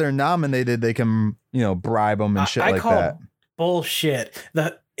then once they're nominated, they can, bribe them and shit I like call that. Bullshit.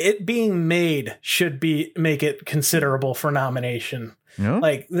 it being made should make it considerable for nomination. You know?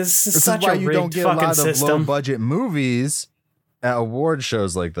 Like this is This such is why a you rigged don't get a fucking lot of low system. budget movies at award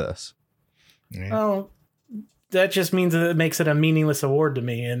shows like this. Yeah. Oh, that just means that it makes it a meaningless award to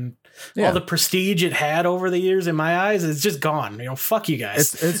me, and Yeah. all the prestige it had over the years in my eyes is just gone. You know, fuck you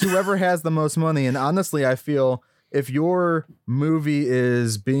guys. It's whoever has the most money. And honestly, I feel if your movie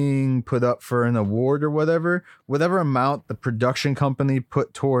is being put up for an award or whatever amount the production company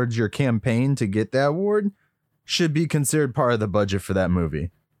put towards your campaign to get that award should be considered part of the budget for that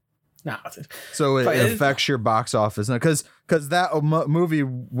movie. No, So it But it- affects your box office. Because that movie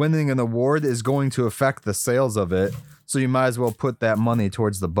winning an award is going to affect the sales of it. So you might as well put that money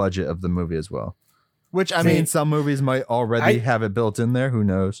towards the budget of the movie as well. Which, I See, mean, some movies might already have it built in there. Who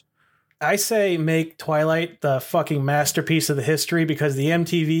knows? I say make Twilight the fucking masterpiece of the history, because the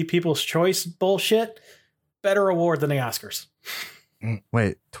MTV People's Choice bullshit, better award than the Oscars.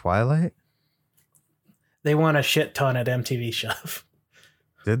 Wait, Twilight? They won a shit ton at MTV Shove.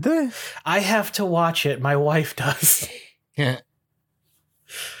 Did they? I have to watch it. My wife does. Yeah.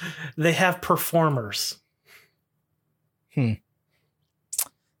 They have performers.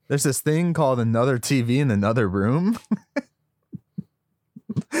 There's this thing called another TV in another room.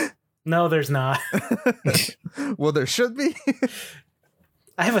 No, there's not. Well, there should be.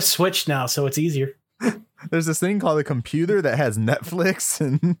 I have a Switch now, so it's easier. There's this thing called a computer that has Netflix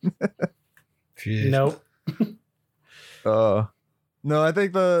and Jeez. Nope. no, I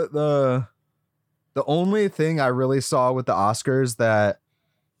think the only thing I really saw with the Oscars that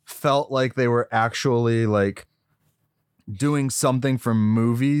felt like they were actually like doing something from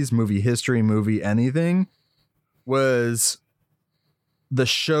movies, movie history, movie anything, was the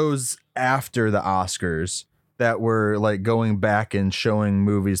shows after the Oscars that were like going back and showing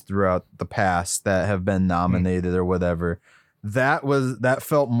movies throughout the past that have been nominated or whatever. That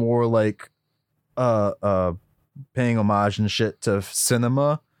felt more like paying homage and shit to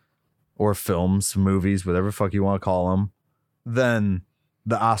cinema or films, movies, whatever the fuck you want to call them, than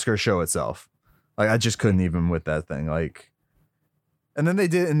the Oscar show itself. Like, I just couldn't even with that thing. Like, and then they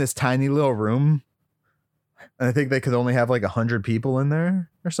did it in this tiny little room, and I think they could only have like 100 people in there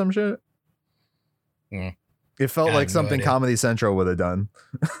or some shit. Yeah. It felt I like have no something idea. Comedy Central would have done,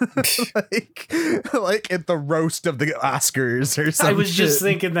 like at the roast of the Oscars or something. I was just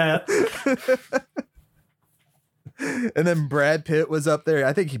thinking that. And then Brad Pitt was up there.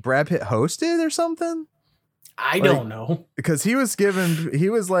 I think Brad Pitt hosted or something, I don't know. because he was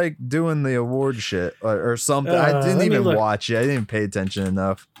like doing the award shit or something. I let didn't me even look. watch it. I didn't pay attention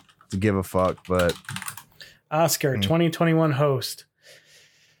enough to give a fuck. But Oscar 2021 host.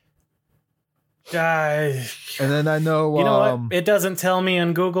 and then I know, You know what? It doesn't tell me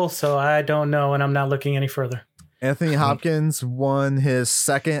on Google, so I don't know, and I'm not looking any further. Anthony Hopkins won his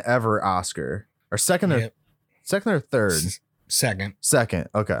second ever Oscar, or second Yep. or third. Second Second.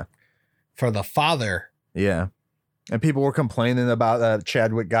 Okay. for The Father. Yeah. And people were complaining about that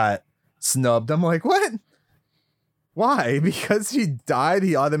Chadwick got snubbed. I'm like, what? Why? Because he died,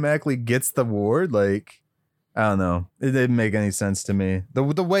 he automatically gets the award? Like, I don't know. It didn't make any sense to me. The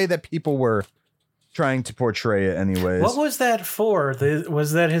way that people were trying to portray it anyways. What was that for?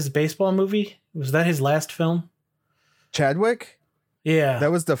 Was that his baseball movie? Was that his last film? Chadwick? Yeah.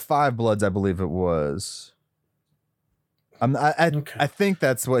 That was the Five Bloods, I believe it was. Okay. I think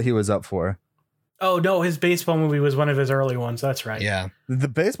that's what he was up for. Oh, no, his baseball movie was one of his early ones. That's right. Yeah. The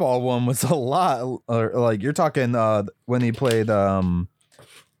baseball one was a lot, like you're talking when he played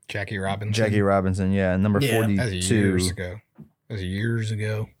Jackie Robinson. Jackie Robinson, yeah, number Yeah. 42. That was years ago. That was years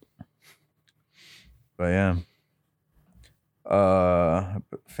ago. But yeah.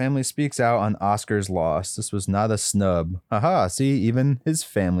 Family speaks out on Oscar's loss. This was not a snub. Haha, see, even his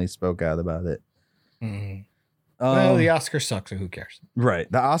family spoke out about it. Mhm. Well, the Oscar sucks, so who cares?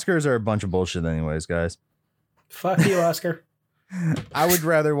 Right. The Oscars are a bunch of bullshit anyways, guys. Fuck you, Oscar. I would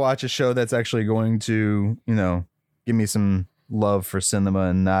rather watch a show that's actually going to, give me some love for cinema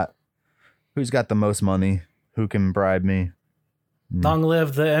and not who's got the most money, who can bribe me. Long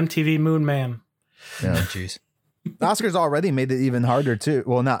live the MTV Moon Man. Yeah. Jeez. The Oscars already made it even harder too.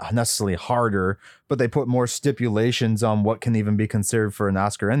 Well, not necessarily harder, but they put more stipulations on what can even be considered for an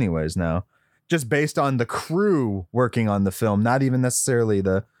Oscar anyways now. Just based on the crew working on the film, not even necessarily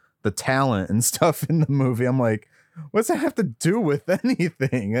the talent and stuff in the movie. I'm like, what's that have to do with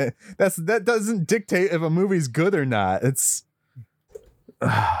anything? That doesn't dictate if a movie's good or not. It's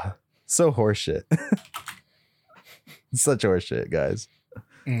so horseshit. Such horseshit, guys.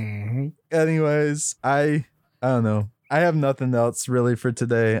 Mm-hmm. Anyways, I don't know. I have nothing else really for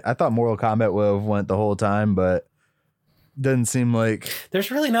today. I thought Mortal Kombat would have went the whole time, but doesn't seem like.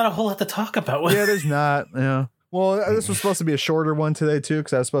 There's really not a whole lot to talk about. Yeah, there's not. Yeah. Well, this was supposed to be a shorter one today too,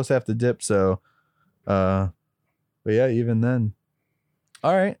 because I was supposed to have to dip. So, but yeah, even then.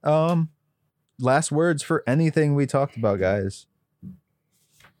 All right. Last words for anything we talked about, guys.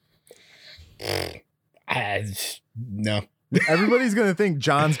 No. Everybody's gonna think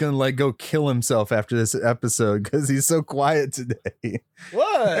John's gonna like go kill himself after this episode because he's so quiet today.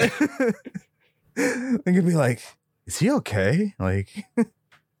 What? They're gonna be like, "Is he okay?" Like,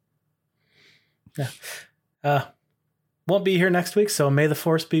 won't be here next week. So may the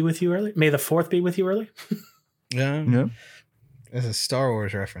Force be with you early. May the Fourth be with you early. Yeah. yeah. That's a Star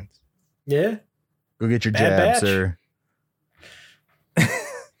Wars reference. Yeah. Go get your Bad jab, batch. sir.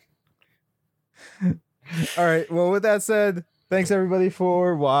 All right. Well, with that said, thanks everybody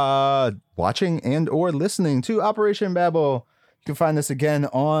for watching and or listening to Operation Babble. You can find us again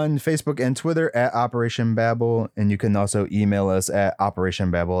on Facebook and Twitter at Operation Babble, and you can also email us at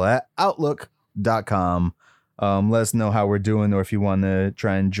operationbabble@outlook.com. Let us know how we're doing, or if you want to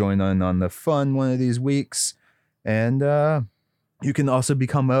try and join in on the fun one of these weeks. And you can also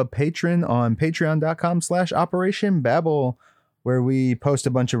become a patron on patreon.com/Operation Babble, where we post a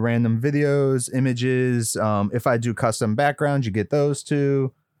bunch of random videos, images. If I do custom backgrounds, you get those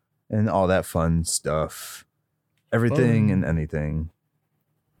too, and all that fun stuff. Everything Fun. and anything.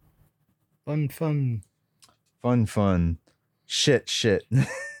 Fun. Fun. Shit.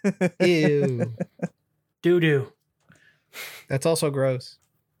 Ew. Doo-doo. That's also gross.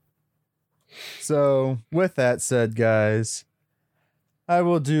 So, with that said, guys, I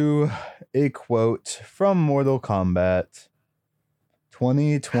will do a quote from Mortal Kombat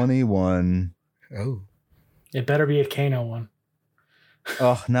 2021. Oh. It better be a Kano one.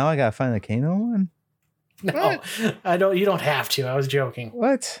 Oh, now I gotta find the Kano one? No, I don't. You don't have to. I was joking.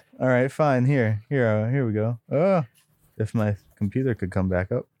 What? All right, fine. Here we go. Oh, if my computer could come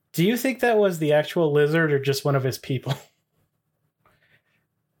back up. Do you think that was the actual lizard or just one of his people?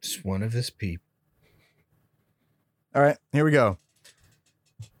 Just one of his people. All right, here we go.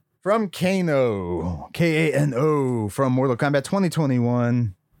 From Kano, Kano, from Mortal Kombat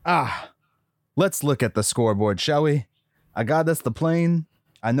 2021. Let's look at the scoreboard, shall we? I got us the plane.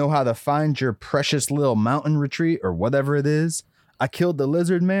 I know how to find your precious little mountain retreat or whatever it is. I killed the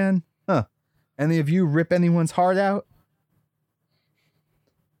lizard man. Huh. Any of you rip anyone's heart out?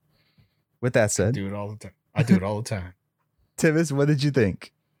 With that I said, do it all the time. Tivis, what did you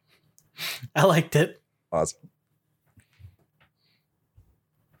think? I liked it. Awesome.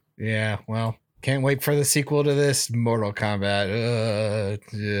 Yeah, well, can't wait for the sequel to this Mortal Kombat.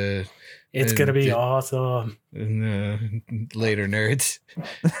 It's going to be awesome. Later, nerds.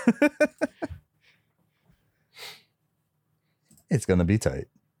 It's going to be tight.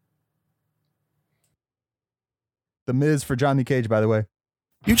 The Miz for Johnny Cage, by the way.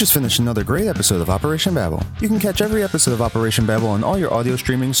 You just finished another great episode of Operation Babble. You can catch every episode of Operation Babble on all your audio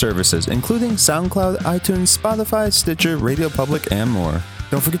streaming services, including SoundCloud, iTunes, Spotify, Stitcher, Radio Public, and more.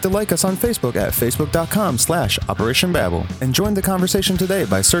 Don't forget to like us on Facebook at facebook.com/Operation Babble, and join the conversation today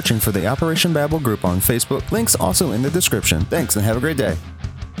by searching for the Operation Babble group on Facebook. Links also in the description. Thanks and have a great day.